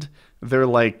 and they're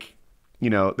like,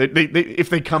 you know, they if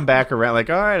they come back around,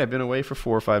 like, all right, I've been away for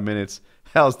 4 or 5 minutes.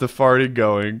 How's the farting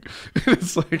going?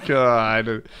 It's like,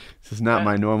 this is not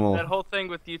my normal. That whole thing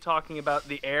with you talking about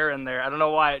the air in there, I don't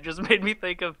know why, it just made me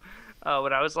think of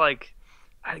when I was like,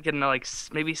 I get like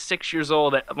maybe 6 years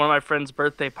old at one of my friend's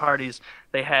birthday parties.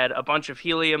 They had a bunch of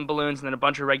helium balloons and then a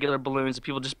bunch of regular balloons that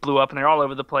people just blew up and they're all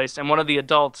over the place. And one of the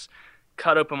adults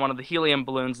cut open one of the helium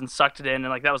balloons and sucked it in. And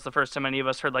like that was the first time any of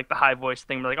us heard like the high voice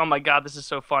thing. We're like, oh my God, this is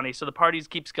so funny. So the party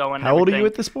keeps going. and How old are you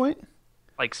everything. at this point?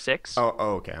 Like 6. Oh,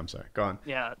 okay. I'm sorry. Go on.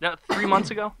 Yeah, no, 3 months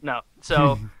ago? No.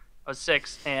 So I was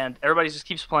 6, and everybody just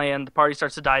keeps playing. The party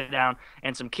starts to die down,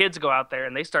 and some kids go out there,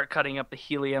 and they start cutting up the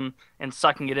helium and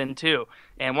sucking it in, too.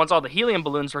 And once all the helium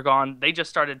balloons were gone, they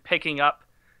just started picking up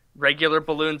regular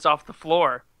balloons off the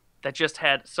floor that just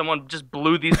had someone just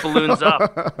blew these balloons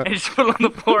up and just put them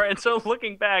on the floor. And so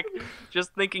looking back,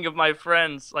 just thinking of my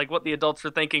friends, like what the adults were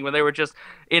thinking when they were just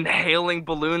inhaling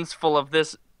balloons full of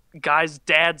this guy's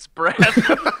dad's breath.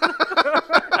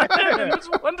 I was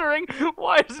wondering,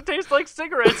 why does it taste like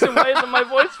cigarettes and why isn't my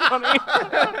voice funny?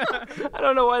 I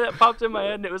don't know why that popped in my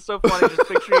head, and it was so funny just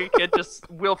picturing a kid just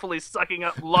willfully sucking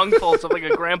up lungfuls of like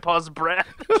a grandpa's breath.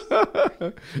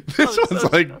 This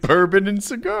one's like bourbon and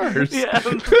cigars. Yeah.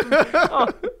 Oh,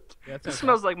 That's it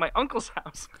smells like my uncle's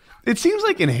house. It seems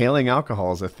like inhaling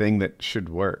alcohol is a thing that should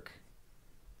work.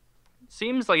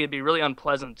 Seems like it'd be really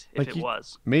unpleasant if Like it you-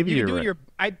 was. Maybe You you're do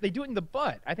right. they do it in the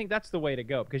butt. I think that's the way to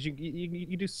go because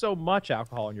you do so much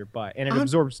alcohol in your butt and it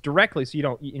absorbs directly, so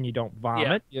you don't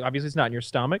vomit. Obviously, it's not in your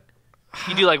stomach.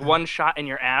 you do like one shot in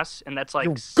your ass, and that's like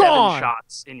You're 7 gone.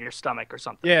 shots in your stomach or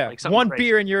something. Yeah, like something one crazy.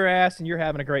 beer in your ass and you're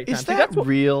having a great time. Is See, that that's what,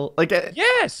 real? Like,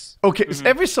 yes. okay, so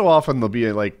every so often there'll be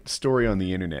a like story on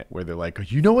the internet where they're like,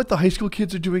 you know what the high school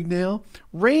kids are doing now?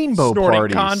 Rainbow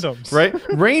Snorting parties, condoms. right?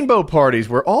 Rainbow parties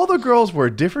where all the girls wear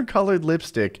different colored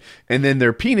lipstick, and then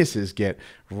their penises get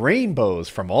rainbows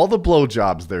from all the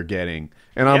blowjobs they're getting.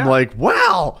 And I'm Yeah. like,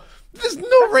 wow, there's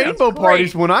no rainbow great.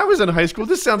 parties when I was in high school.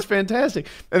 This sounds fantastic.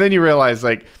 And then you realize,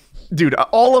 like, dude,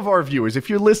 all of our viewers, if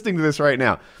you're listening to this right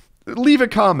now, leave a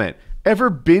comment. Ever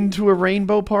been to a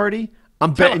rainbow party?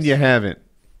 I'm betting us. you haven't.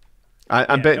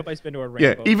 I'm betting. Nobody's been to a Yeah,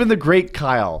 rainbow. even the great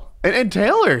Kyle and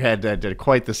Taylor had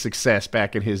quite the success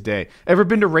back in his day. Ever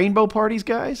been to rainbow parties,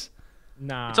 guys?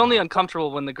 Nah. It's only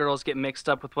uncomfortable when the girls get mixed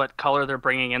up with what color they're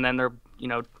bringing, and then they're,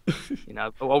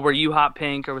 oh, were you hot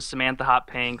pink or was Samantha hot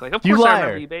pink? Like, of You course I liar.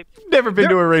 remember you, babe. Never been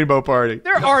to a rainbow party.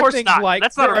 there Of are course things not. like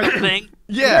That's not a there real are- thing.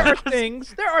 Yeah,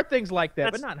 There are things like that,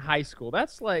 but That's- not in high school.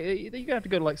 That's like you're gonna have to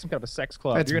go to like some kind of a sex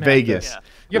club. That's You're gonna have to- Vegas. Yeah.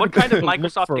 You have What to kind of look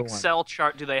Microsoft for one. Excel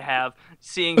chart do they have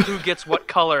seeing who gets what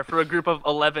color for a group of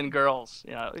 11 girls?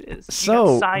 You got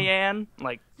So- cyan,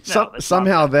 like no, that's not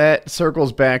somehow fair. that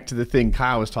circles back to the thing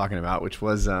Kyle was talking about, which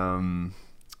was the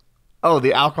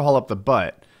alcohol up the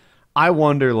butt. I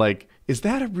wonder, like, is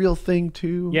that a real thing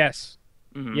too? Yes.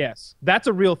 Yes. That's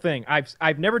a real thing.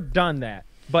 I've never done that,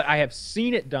 but I have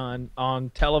seen it done on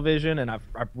television, and I've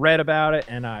read about it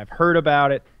and I've heard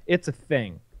about it. It's a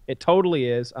thing. It totally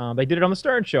is. They did it on the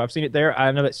Stern Show. I've seen it there.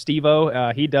 I know that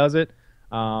Steve-O, he does it.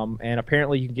 And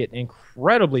apparently you can get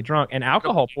incredibly drunk, and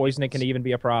alcohol poisoning can even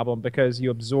be a problem because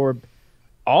you absorb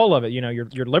all of it. You know, your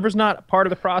liver's not part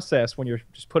of the process when you're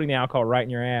just putting the alcohol right in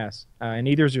your ass, and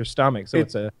neither is your stomach. So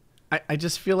it's a I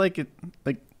just feel like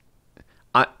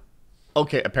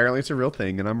okay, apparently it's a real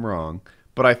thing and I'm wrong,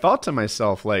 but I thought to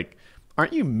myself, like,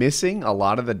 aren't you missing a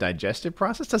lot of the digestive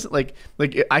process? Doesn't like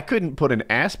I couldn't put an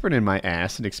aspirin in my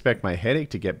ass and expect my headache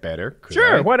to get better. Could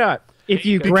sure. I? Why not? If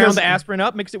you Because- ground the aspirin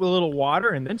up, mix it with a little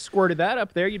water, and then squirted that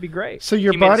up there, you'd be great. So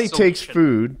your You made a body takes solution.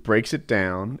 food, breaks it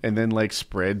down, and then like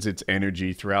spreads its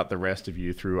energy throughout the rest of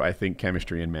you through, I think,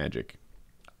 chemistry and magic.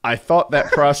 I thought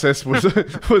that process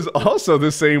was also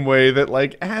the same way that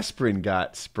like aspirin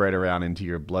got spread around into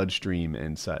your bloodstream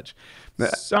and such.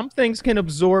 Some things can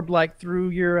absorb like through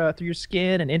your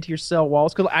skin and into your cell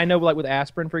walls. Because I know, like with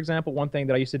aspirin, for example, one thing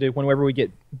that I used to do whenever we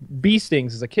get bee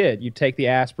stings as a kid, you'd take the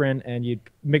aspirin and you'd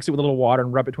mix it with a little water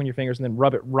and rub it between your fingers, and then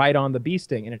rub it right on the bee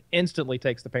sting, and it instantly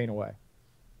takes the pain away.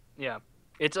 Yeah.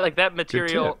 It's like that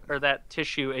material or that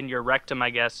tissue in your rectum,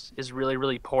 I guess, is really,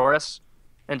 really porous.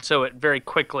 And so it very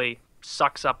quickly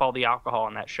sucks up all the alcohol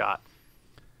in that shot.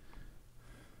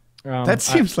 That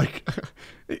seems like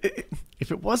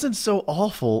if it wasn't so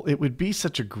awful, it would be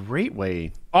such a great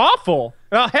way. Awful.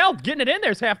 Well, hell, getting it in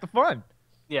there is half the fun.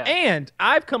 Yeah. And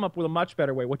I've come up with a much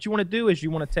better way. What you want to do is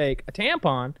you want to take a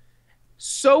tampon,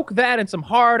 soak that in some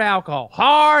hard alcohol,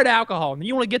 and then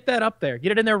you want to get that up there,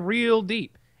 get it in there real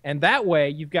deep. And that way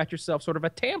you've got yourself sort of a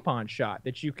tampon shot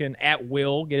that you can at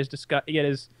will get as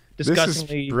disgustingly This is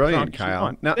brilliant, drunk as you Kyle.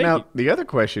 want. Now, Thank you. the other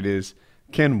question is,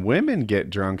 can women get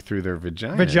drunk through their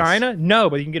vaginas? Vagina? No,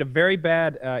 but you can get a very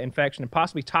bad infection and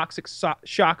possibly toxic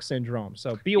shock syndrome.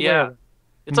 So be aware. Yeah.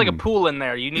 It's like a pool in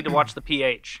there. You need to watch the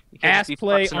pH. You can't Ass just be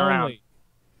play futzing around.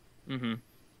 only.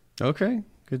 Okay,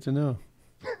 good to know.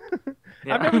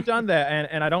 Yeah. I've never done that,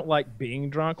 and I don't like being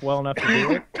drunk well enough to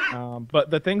do it. But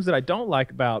the things that I don't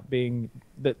like about being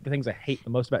the things I hate the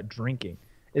most about drinking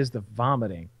is the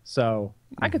vomiting. So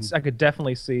I could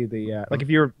definitely see the like if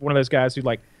you're one of those guys who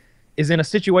like is in a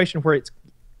situation where it's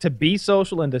to be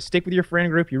social and to stick with your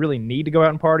friend group, you really need to go out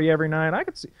and party every night.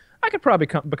 I could probably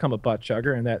become a butt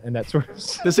chugger in that sort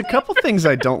of. There's a couple things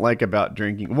I don't like about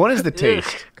drinking. One is the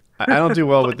taste. I don't do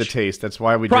well with the taste. That's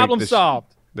why we Problem drink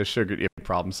solved. The sugar. Yeah,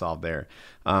 problem solved there.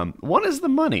 One is the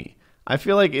money. I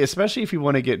feel like, especially if you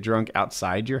want to get drunk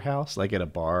outside your house, like at a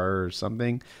bar or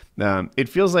something, it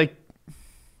feels like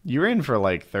you're in for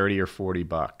like $30 or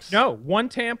 $40. No, one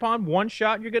tampon, one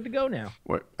shot, you're good to go now.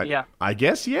 What, Yeah. I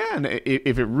guess, yeah. And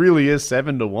if it really is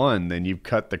 7-1, then you've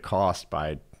cut the cost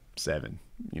by 7.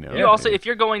 You know. You also, if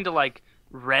you're going to like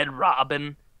Red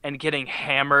Robin and getting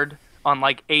hammered on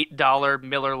like $8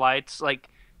 Miller Lights, like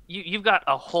you've got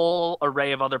a whole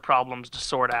array of other problems to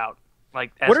sort out.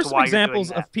 Like, as What are to some why examples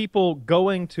you're doing that. of people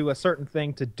going to a certain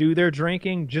thing to do their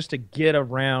drinking just to get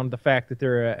around the fact that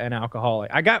they're an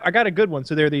alcoholic? I got a good one.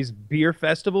 So there are these beer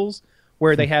festivals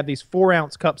where they have these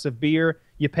 4-ounce cups of beer.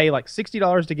 You pay like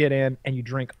 $60 to get in, and you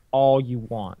drink all you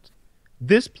want.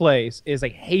 This place is a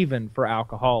haven for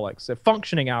alcoholics,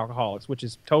 functioning alcoholics, which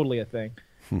is totally a thing.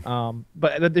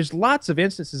 But there's lots of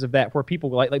instances of that where people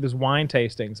like those wine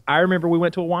tastings. I remember we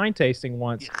went to a wine tasting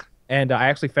once, and I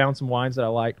actually found some wines that I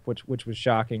liked, which was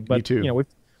shocking. But Me too. you know,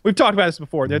 we've talked about this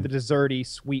before. They're the desserty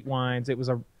sweet wines. It was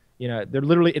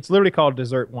it's literally called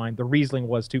dessert wine. The Riesling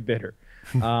was too bitter.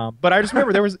 But I just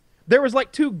remember there was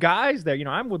like two guys there. You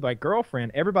know, I'm with my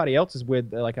girlfriend. Everybody else is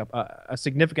with like a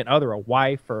significant other, a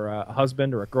wife or a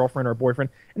husband or a girlfriend or a boyfriend.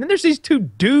 And then there's these two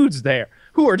dudes there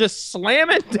who are just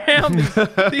slamming down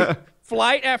these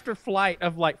flight after flight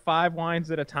of like 5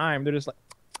 wines at a time. They're just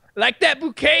like that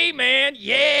bouquet, man.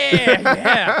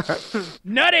 Yeah.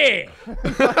 Nutty.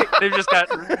 They've just got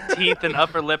teeth and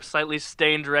upper lip slightly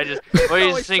stained red. Just, what do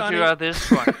you think about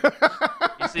this one?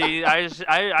 You see, I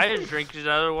just drink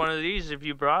another one of these if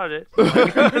you brought it.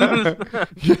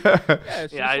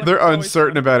 They're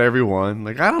uncertain about everyone.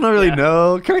 Like, I don't really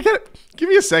know. Can I give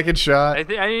me a second shot?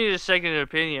 I need a second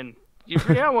opinion.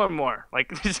 Yeah, one more.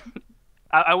 Like,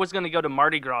 I was going to go to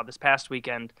Mardi Gras this past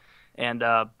weekend, and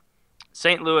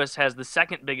St. Louis has the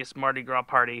second biggest Mardi Gras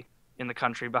party in the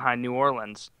country behind New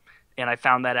Orleans. And I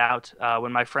found that out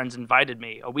when my friends invited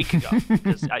me a week ago.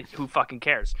 Because who fucking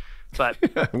cares? But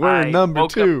we're number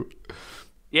 2.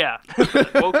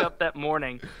 Woke up that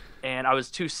morning, and I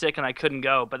was too sick and I couldn't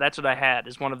go. But that's what I had,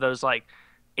 is one of those like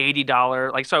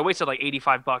 $80, so I wasted like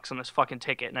 $85 on this fucking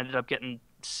ticket, and ended up getting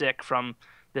sick from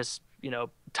this,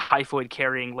 typhoid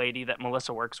carrying lady that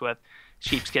Melissa works with.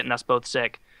 She keeps getting us both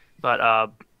sick. But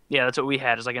yeah, that's what we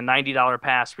had. It's like a $90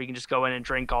 pass where you can just go in and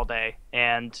drink all day.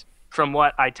 And from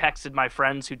what I texted my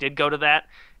friends who did go to that,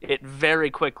 it very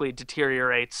quickly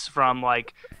deteriorates from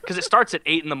because it starts at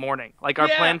 8 in the morning. Like our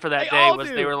plan for that day was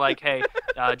they were like, hey,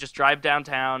 just drive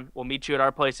downtown. We'll meet you at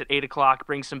our place at 8 o'clock.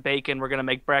 Bring some bacon. We're going to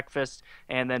make breakfast,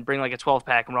 and then bring like a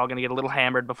 12-pack, and we're all going to get a little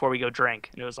hammered before we go drink.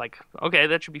 And it was like, okay,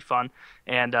 that should be fun.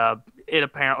 And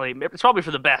it's probably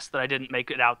for the best that I didn't make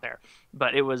it out there.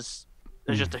 But it was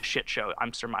just a shit show,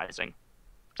 I'm surmising.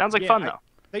 Sounds like fun, though.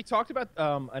 They talked about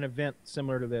an event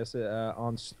similar to this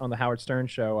on the Howard Stern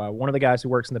show. One of the guys who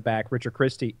works in the back, Richard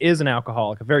Christie, is an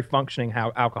alcoholic, a very functioning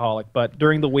alcoholic. But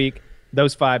during the week,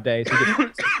 those 5 days, he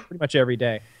gets pretty much every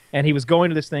day. And he was going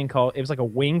to this thing called, it was like a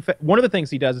wing. One of the things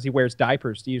he does is he wears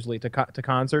diapers usually to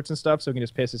concerts and stuff, so he can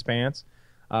just piss his pants.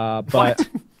 But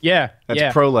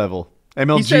that's pro level.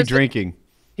 MLG drinking.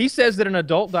 He says that an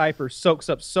adult diaper soaks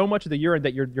up so much of the urine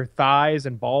that your thighs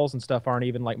and balls and stuff aren't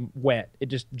even like wet. It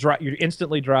just dry. You're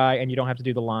instantly dry, and you don't have to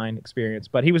do the line experience.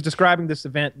 But he was describing this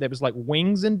event that was like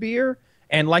wings and beer,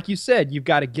 and like you said, you've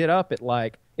got to get up at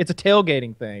it's a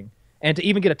tailgating thing, and to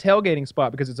even get a tailgating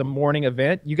spot because it's a morning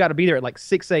event, you got to be there at like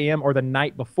 6 a.m. or the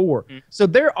night before. So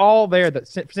they're all there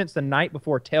since the night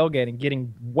before tailgating,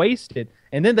 getting wasted,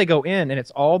 and then they go in, and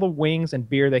it's all the wings and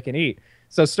beer they can eat.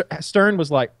 So Stern was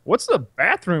like, what's the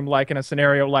bathroom like in a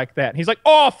scenario like that? And he's like,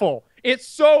 awful. It's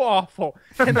so awful.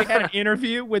 And they had an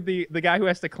interview with the guy who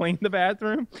has to clean the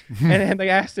bathroom. And they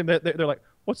asked him, they're like,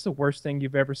 what's the worst thing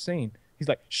you've ever seen? He's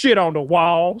like, shit on the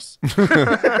walls.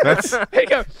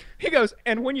 He goes,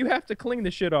 and when you have to clean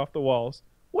the shit off the walls,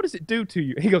 what does it do to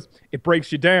you? He goes, it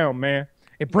breaks you down, man.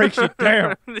 It breaks you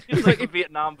down. He's like a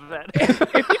Vietnam vet.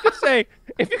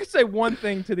 If you could say one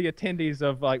thing to the attendees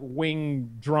of like Wing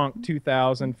Drunk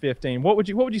 2015, what would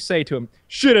you say to him?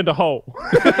 Shit in the hole.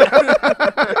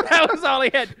 That was all he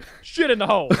had. Shit in the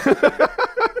hole.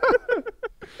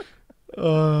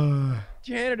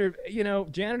 Janitor,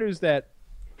 janitor's that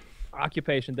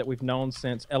occupation that we've known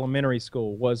since elementary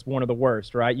school was one of the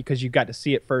worst, right? Because you got to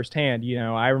see it firsthand.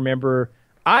 I remember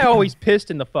I always pissed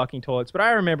in the fucking toilets, but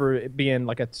I remember it being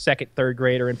like a second, third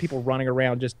grader and people running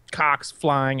around, just cocks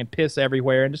flying and piss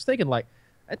everywhere, and just thinking like,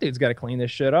 that dude's got to clean this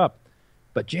shit up.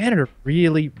 But janitor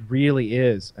really, really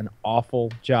is an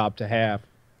awful job to have.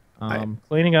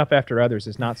 Cleaning up after others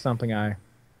is not something I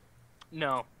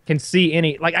can see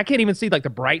any, I can't even see like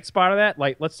the bright spot of that.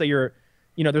 Like, let's say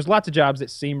there's lots of jobs that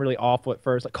seem really awful at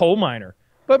first, like coal miner.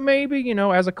 But maybe,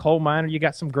 as a coal miner, you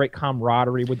got some great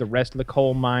camaraderie with the rest of the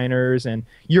coal miners, and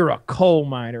you're a coal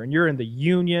miner, and you're in the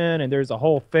union, and there's a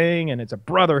whole thing, and it's a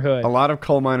brotherhood. A lot of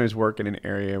coal miners work in an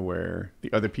area where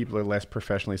the other people are less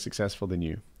professionally successful than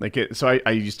you. So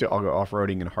I used to all go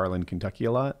off-roading in Harlan, Kentucky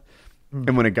a lot.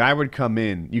 And when a guy would come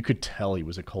in, you could tell he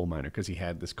was a coal miner because he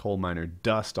had this coal miner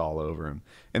dust all over him.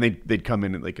 And they'd come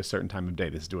in at like a certain time of day.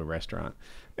 This is to a restaurant.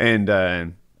 And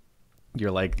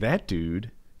you're like, that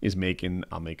dude is making,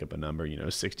 I'll make up a number,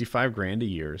 $65,000 a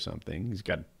year or something. He's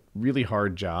got a really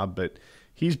hard job, but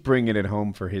he's bringing it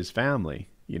home for his family.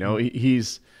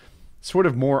 He's sort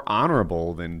of more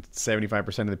honorable than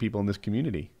 75% of the people in this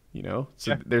community. you know.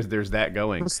 So there's that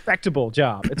going. Respectable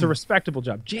job. It's a respectable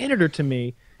job. Janitor to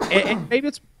me, and maybe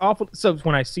it's awful. So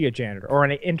when I see a janitor or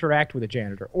when I interact with a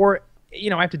janitor, or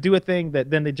I have to do a thing that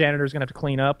then the janitor is gonna have to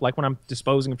clean up, like when I'm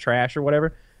disposing of trash or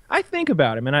whatever. I think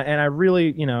about him, and I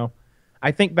really,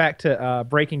 I think back to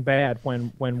Breaking Bad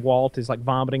when Walt is like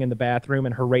vomiting in the bathroom,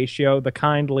 and Horatio, the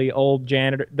kindly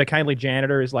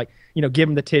janitor, is like, give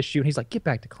him the tissue, and he's like, "Get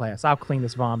back to class. I'll clean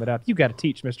this vomit up. You got to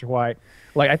teach, Mr. White."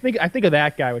 Like I think of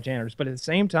that guy with janitors, but at the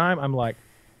same time, I'm like,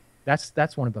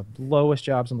 that's one of the lowest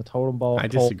jobs on the totem pole. I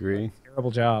disagree.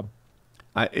 Terrible job.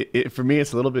 For me,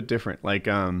 it's a little bit different. Like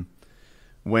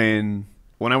when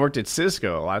I worked at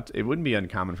Cisco, it wouldn't be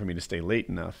uncommon for me to stay late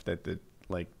enough that the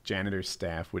janitor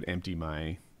staff would empty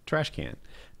my trash can,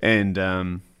 and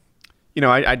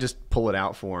I just pull it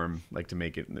out for them, like to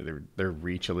make it their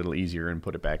reach a little easier and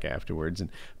put it back afterwards.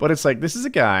 But it's like, this is a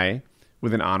guy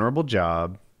with an honorable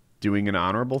job doing an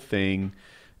honorable thing,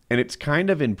 and it's kind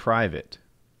of in private.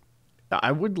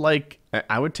 I would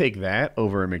take that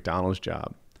over a McDonald's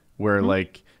job where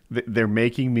like they're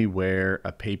making me wear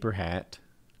a paper hat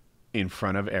in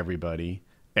front of everybody.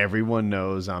 Everyone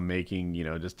knows I'm making,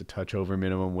 just a touch over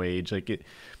minimum wage.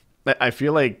 I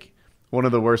feel like one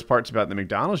of the worst parts about the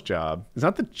McDonald's job is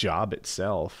not the job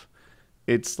itself.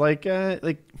 It's like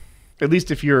at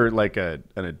least if you're like an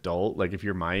adult, like if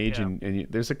you're my age, and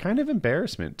there's a kind of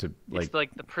embarrassment to like. It's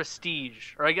like the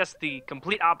prestige, or I guess the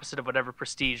complete opposite of whatever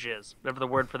prestige is, whatever the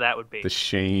word for that would be. The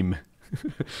shame.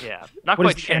 Yeah, not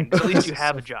quite shame. At least you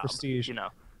have a job. Prestige.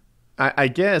 I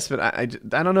guess, but I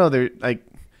don't know. They're like.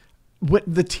 What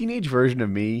the teenage version of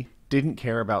me didn't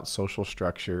care about social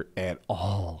structure at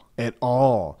all. And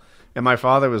my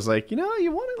father was like, you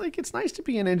want it, like, it's nice to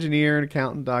be an engineer, an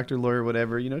accountant, doctor, lawyer,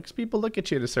 whatever, because people look at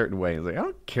you in a certain way. I was like, I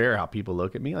don't care how people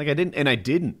look at me. Like, I didn't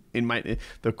in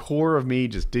the core of me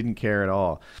just didn't care at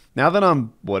all. Now that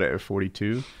I'm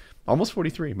 42, almost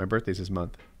 43, my birthday's this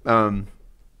month. Now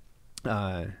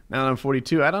that I'm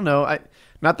 42, I don't know.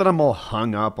 Not that I'm all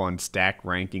hung up on stack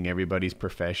ranking everybody's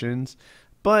professions,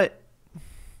 but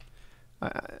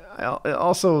I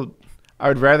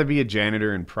would rather be a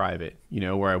janitor in private,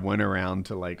 where I went around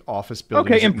to like office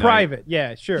buildings. Okay, in private,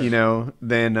 yeah, sure.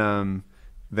 Than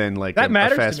like that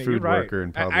a fast food worker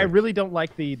in public. I really don't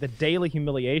like the daily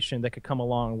humiliation that could come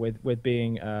along with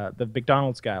being the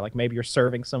McDonald's guy. Like maybe you're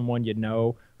serving someone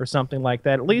or something like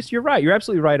that. At least you're right. You're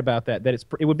absolutely right about that. That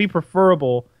it would be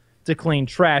preferable to clean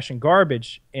trash and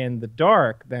garbage in the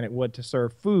dark than it would to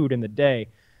serve food in the day.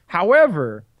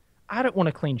 However, I don't want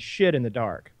to clean shit in the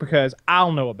dark because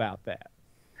I'll know about that.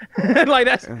 Like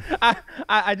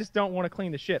I just don't want to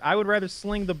clean the shit. I would rather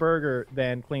sling the burger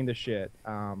than clean the shit.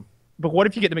 But what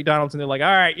if you get to McDonald's and they're like, all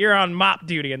right, you're on mop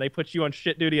duty, and they put you on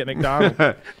shit duty at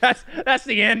McDonald's? That's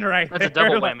the end right there. That's a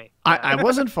double whammy. I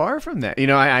wasn't far from that.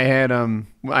 I had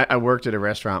I worked at a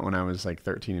restaurant when I was like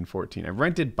 13 and 14. I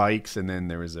rented bikes, and then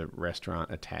there was a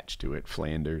restaurant attached to it,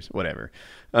 Flanders, whatever.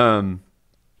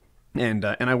 And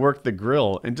I worked the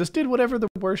grill and just did whatever the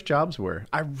worst jobs were.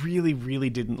 I really, really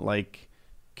didn't like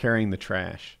carrying the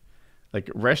trash. Like,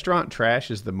 restaurant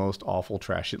trash is the most awful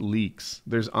trash. It leaks.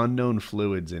 There's unknown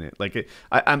fluids in it. Like,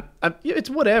 it's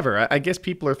whatever. I guess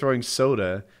people are throwing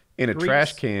soda in a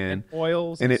trash can, and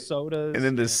oils and sodas, and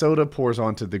then the soda pours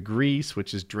onto the grease,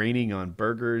 which is draining on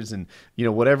burgers, and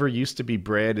whatever used to be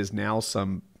bread is now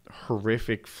some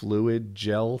horrific fluid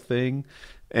gel thing.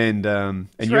 And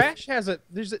trash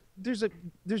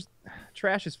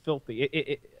trash is filthy.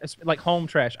 It's like home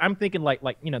trash. I'm thinking like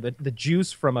the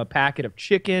juice from a packet of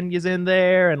chicken is in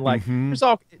there, and like there's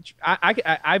all.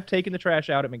 I've taken the trash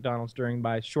out at McDonald's during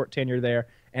my short tenure there,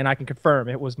 and I can confirm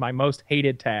it was my most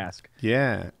hated task.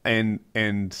 Yeah, and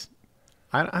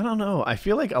I don't know. I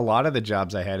feel like a lot of the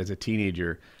jobs I had as a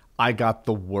teenager, I got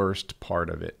the worst part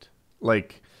of it.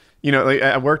 Like, like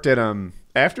I worked at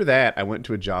after that, I went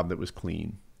to a job that was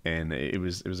clean, and it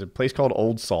was a place called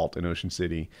Old Salt in Ocean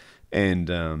City, and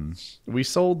we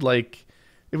sold it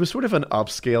was sort of an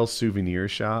upscale souvenir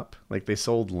shop. Like, they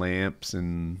sold lamps,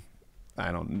 and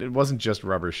it wasn't just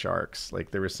rubber sharks.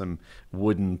 Like, there were some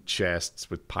wooden chests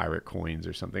with pirate coins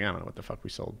or something. I don't know what the fuck we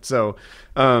sold. So,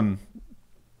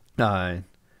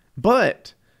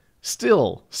 but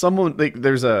still, someone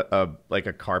there's a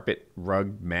carpet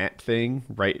rug mat thing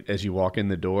right as you walk in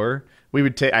the door.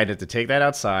 I'd have to take that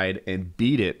outside and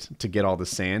beat it to get all the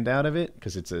sand out of it,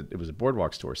 because it was a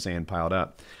boardwalk store, sand piled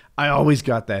up. I always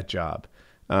got that job.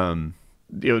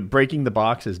 Breaking the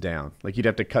boxes down. Like, you'd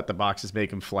have to cut the boxes, make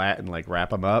them flat, and like wrap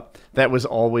them up. That was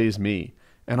always me.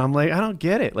 And I'm like, I don't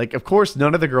get it. Like, of course,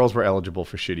 none of the girls were eligible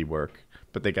for shitty work,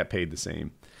 but they got paid the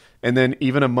same. And then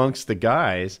even amongst the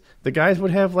guys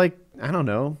would have, like, I don't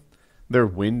know, they're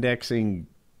Windexing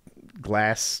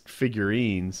glass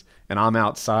figurines, and I'm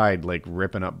outside like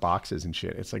ripping up boxes and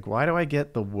shit. It's like, why do I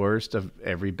get the worst of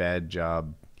every bad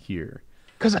job here?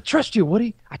 Because I trust you,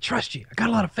 Woody. I trust you. I got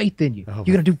a lot of faith in you. You're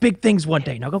gonna do big things one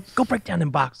day. Now go break down them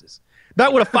boxes.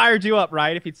 That would have fired you up,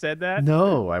 right? If he'd said that.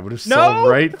 No, I would have saw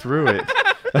right through it.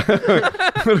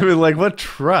 I would have been like, what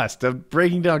trust? I'm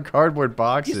breaking down cardboard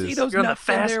boxes. You see those You're on the nuts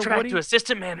in there, fast track Woody? to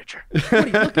assistant manager.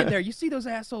 Woody, look in there. You see those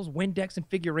assholes Windex and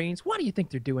figurines? Why do you think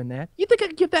they're doing that? You think I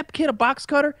could give that kid a box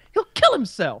cutter? He'll kill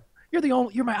himself.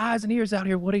 You're my eyes and ears out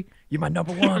here, Woody. You're my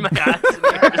number one.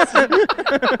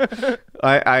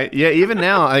 Yeah, even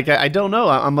now, like I don't know.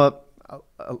 I'm a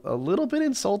little bit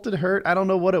insulted, hurt. I don't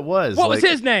know what it was. What was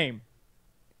his name?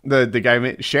 The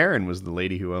guy, Sharon, was the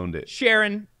lady who owned it.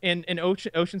 Sharon in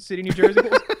Ocean City, New Jersey.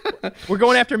 We're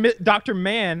going after Dr.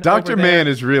 Mann. Dr. Mann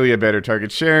is really a better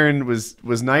target. Sharon was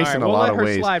nice right, in a we'll lot let of her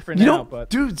ways. slide for now, but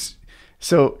dudes.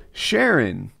 So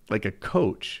Sharon, like a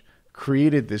coach,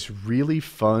 created this really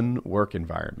fun work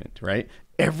environment, right?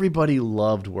 Everybody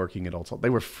loved working at Old Salt. They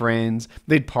were friends.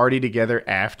 They'd party together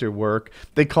after work.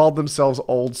 They called themselves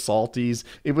Old Salties.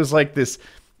 It was like this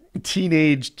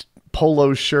teenage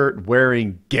polo shirt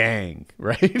wearing gang,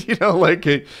 right? You know, like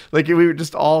we were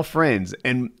just all friends.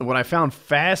 And what I found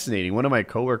fascinating, one of my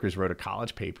coworkers wrote a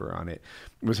college paper on it,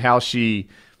 was how she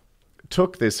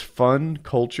took this fun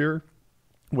culture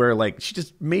where like she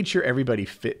just made sure everybody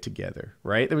fit together,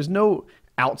 right? There was no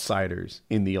outsiders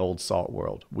in the Old Salt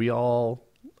world. We all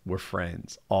were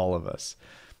friends, all of us.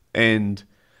 And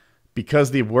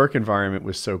because the work environment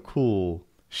was so cool,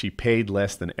 she paid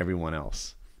less than everyone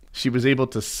else. She was able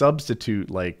to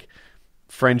substitute like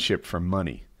friendship for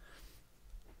money.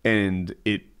 And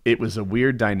it was a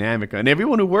weird dynamic. And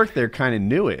everyone who worked there kind of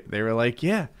knew it. They were like,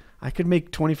 yeah, I could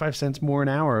make 25 cents more an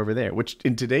hour over there, which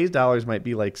in today's dollars might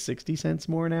be like 60 cents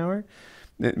more an hour.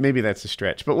 Maybe that's a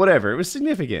stretch, but whatever. It was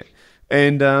significant.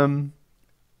 And,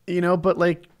 you know, but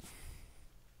then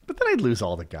I'd lose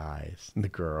all the guys and the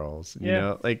girls, you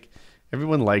know, like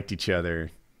everyone liked each other.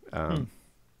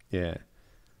 Yeah.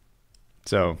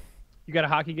 So. You got a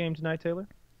hockey game tonight, Taylor?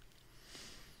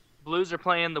 Blues are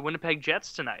playing the Winnipeg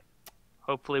Jets tonight.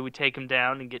 Hopefully we take them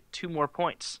down and get 2 more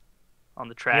points on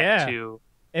the track to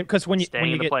because when you get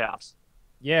get playoffs.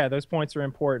 Yeah, those points are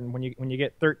important. When you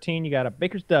get 13, you got a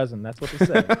baker's dozen. That's what they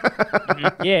say.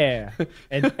 Yeah,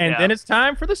 and then it's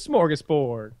time for the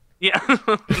smorgasbord. Yeah,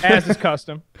 as is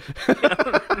custom.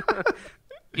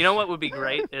 You know what would be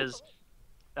great is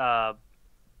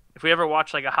if we ever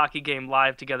watch like a hockey game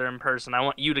live together in person, I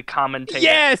want you to commentate.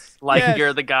 Yes,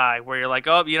 you're the guy where you're like,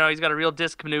 oh, you know, he's got a real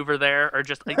disc maneuver there, or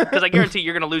just because I guarantee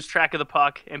you're gonna lose track of the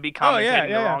puck and be commentating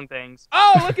the wrong things.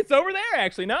 Oh, look, it's over there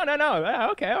actually. No.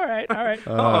 Okay, all right.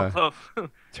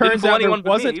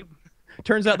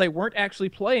 Turns out they weren't actually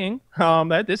playing.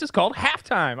 This is called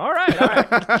halftime. All right.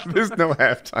 There's no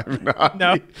halftime.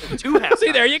 No, 2 halftime.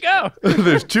 See, there you go.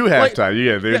 There's 2 halftime.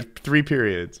 Yeah, there's 3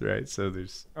 periods, right? So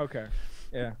there's. Okay.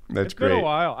 Yeah, that's great. It's been a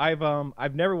while.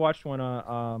 I've never watched one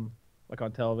like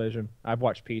on television. I've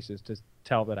watched pieces to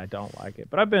tell that I don't like it,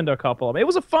 but I've been to a couple of them. It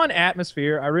was a fun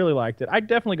atmosphere. I really liked it. I'd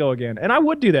definitely go again, and I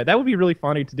would do that. That would be really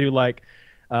funny to do, like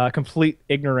complete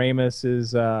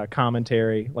ignoramus's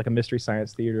commentary, like a Mystery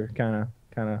Science Theater kind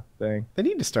of thing. They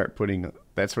need to start putting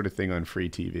that sort of thing on free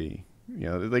TV. You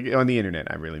know, like on the internet.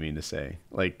 I really mean to say,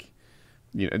 like,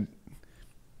 you know,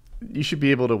 you should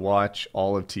be able to watch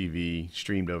all of TV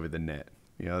streamed over the net.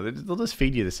 You know, they'll just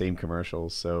feed you the same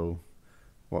commercials. So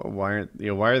why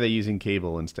are they using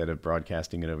cable instead of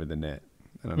broadcasting it over the net?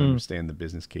 I don't understand the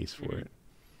business case for it.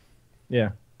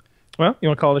 Yeah. Well, you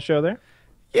want to call the show there?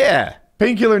 Yeah.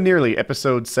 Painkiller Nearly,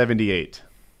 episode 78.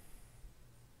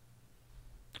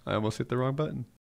 I almost hit the wrong button.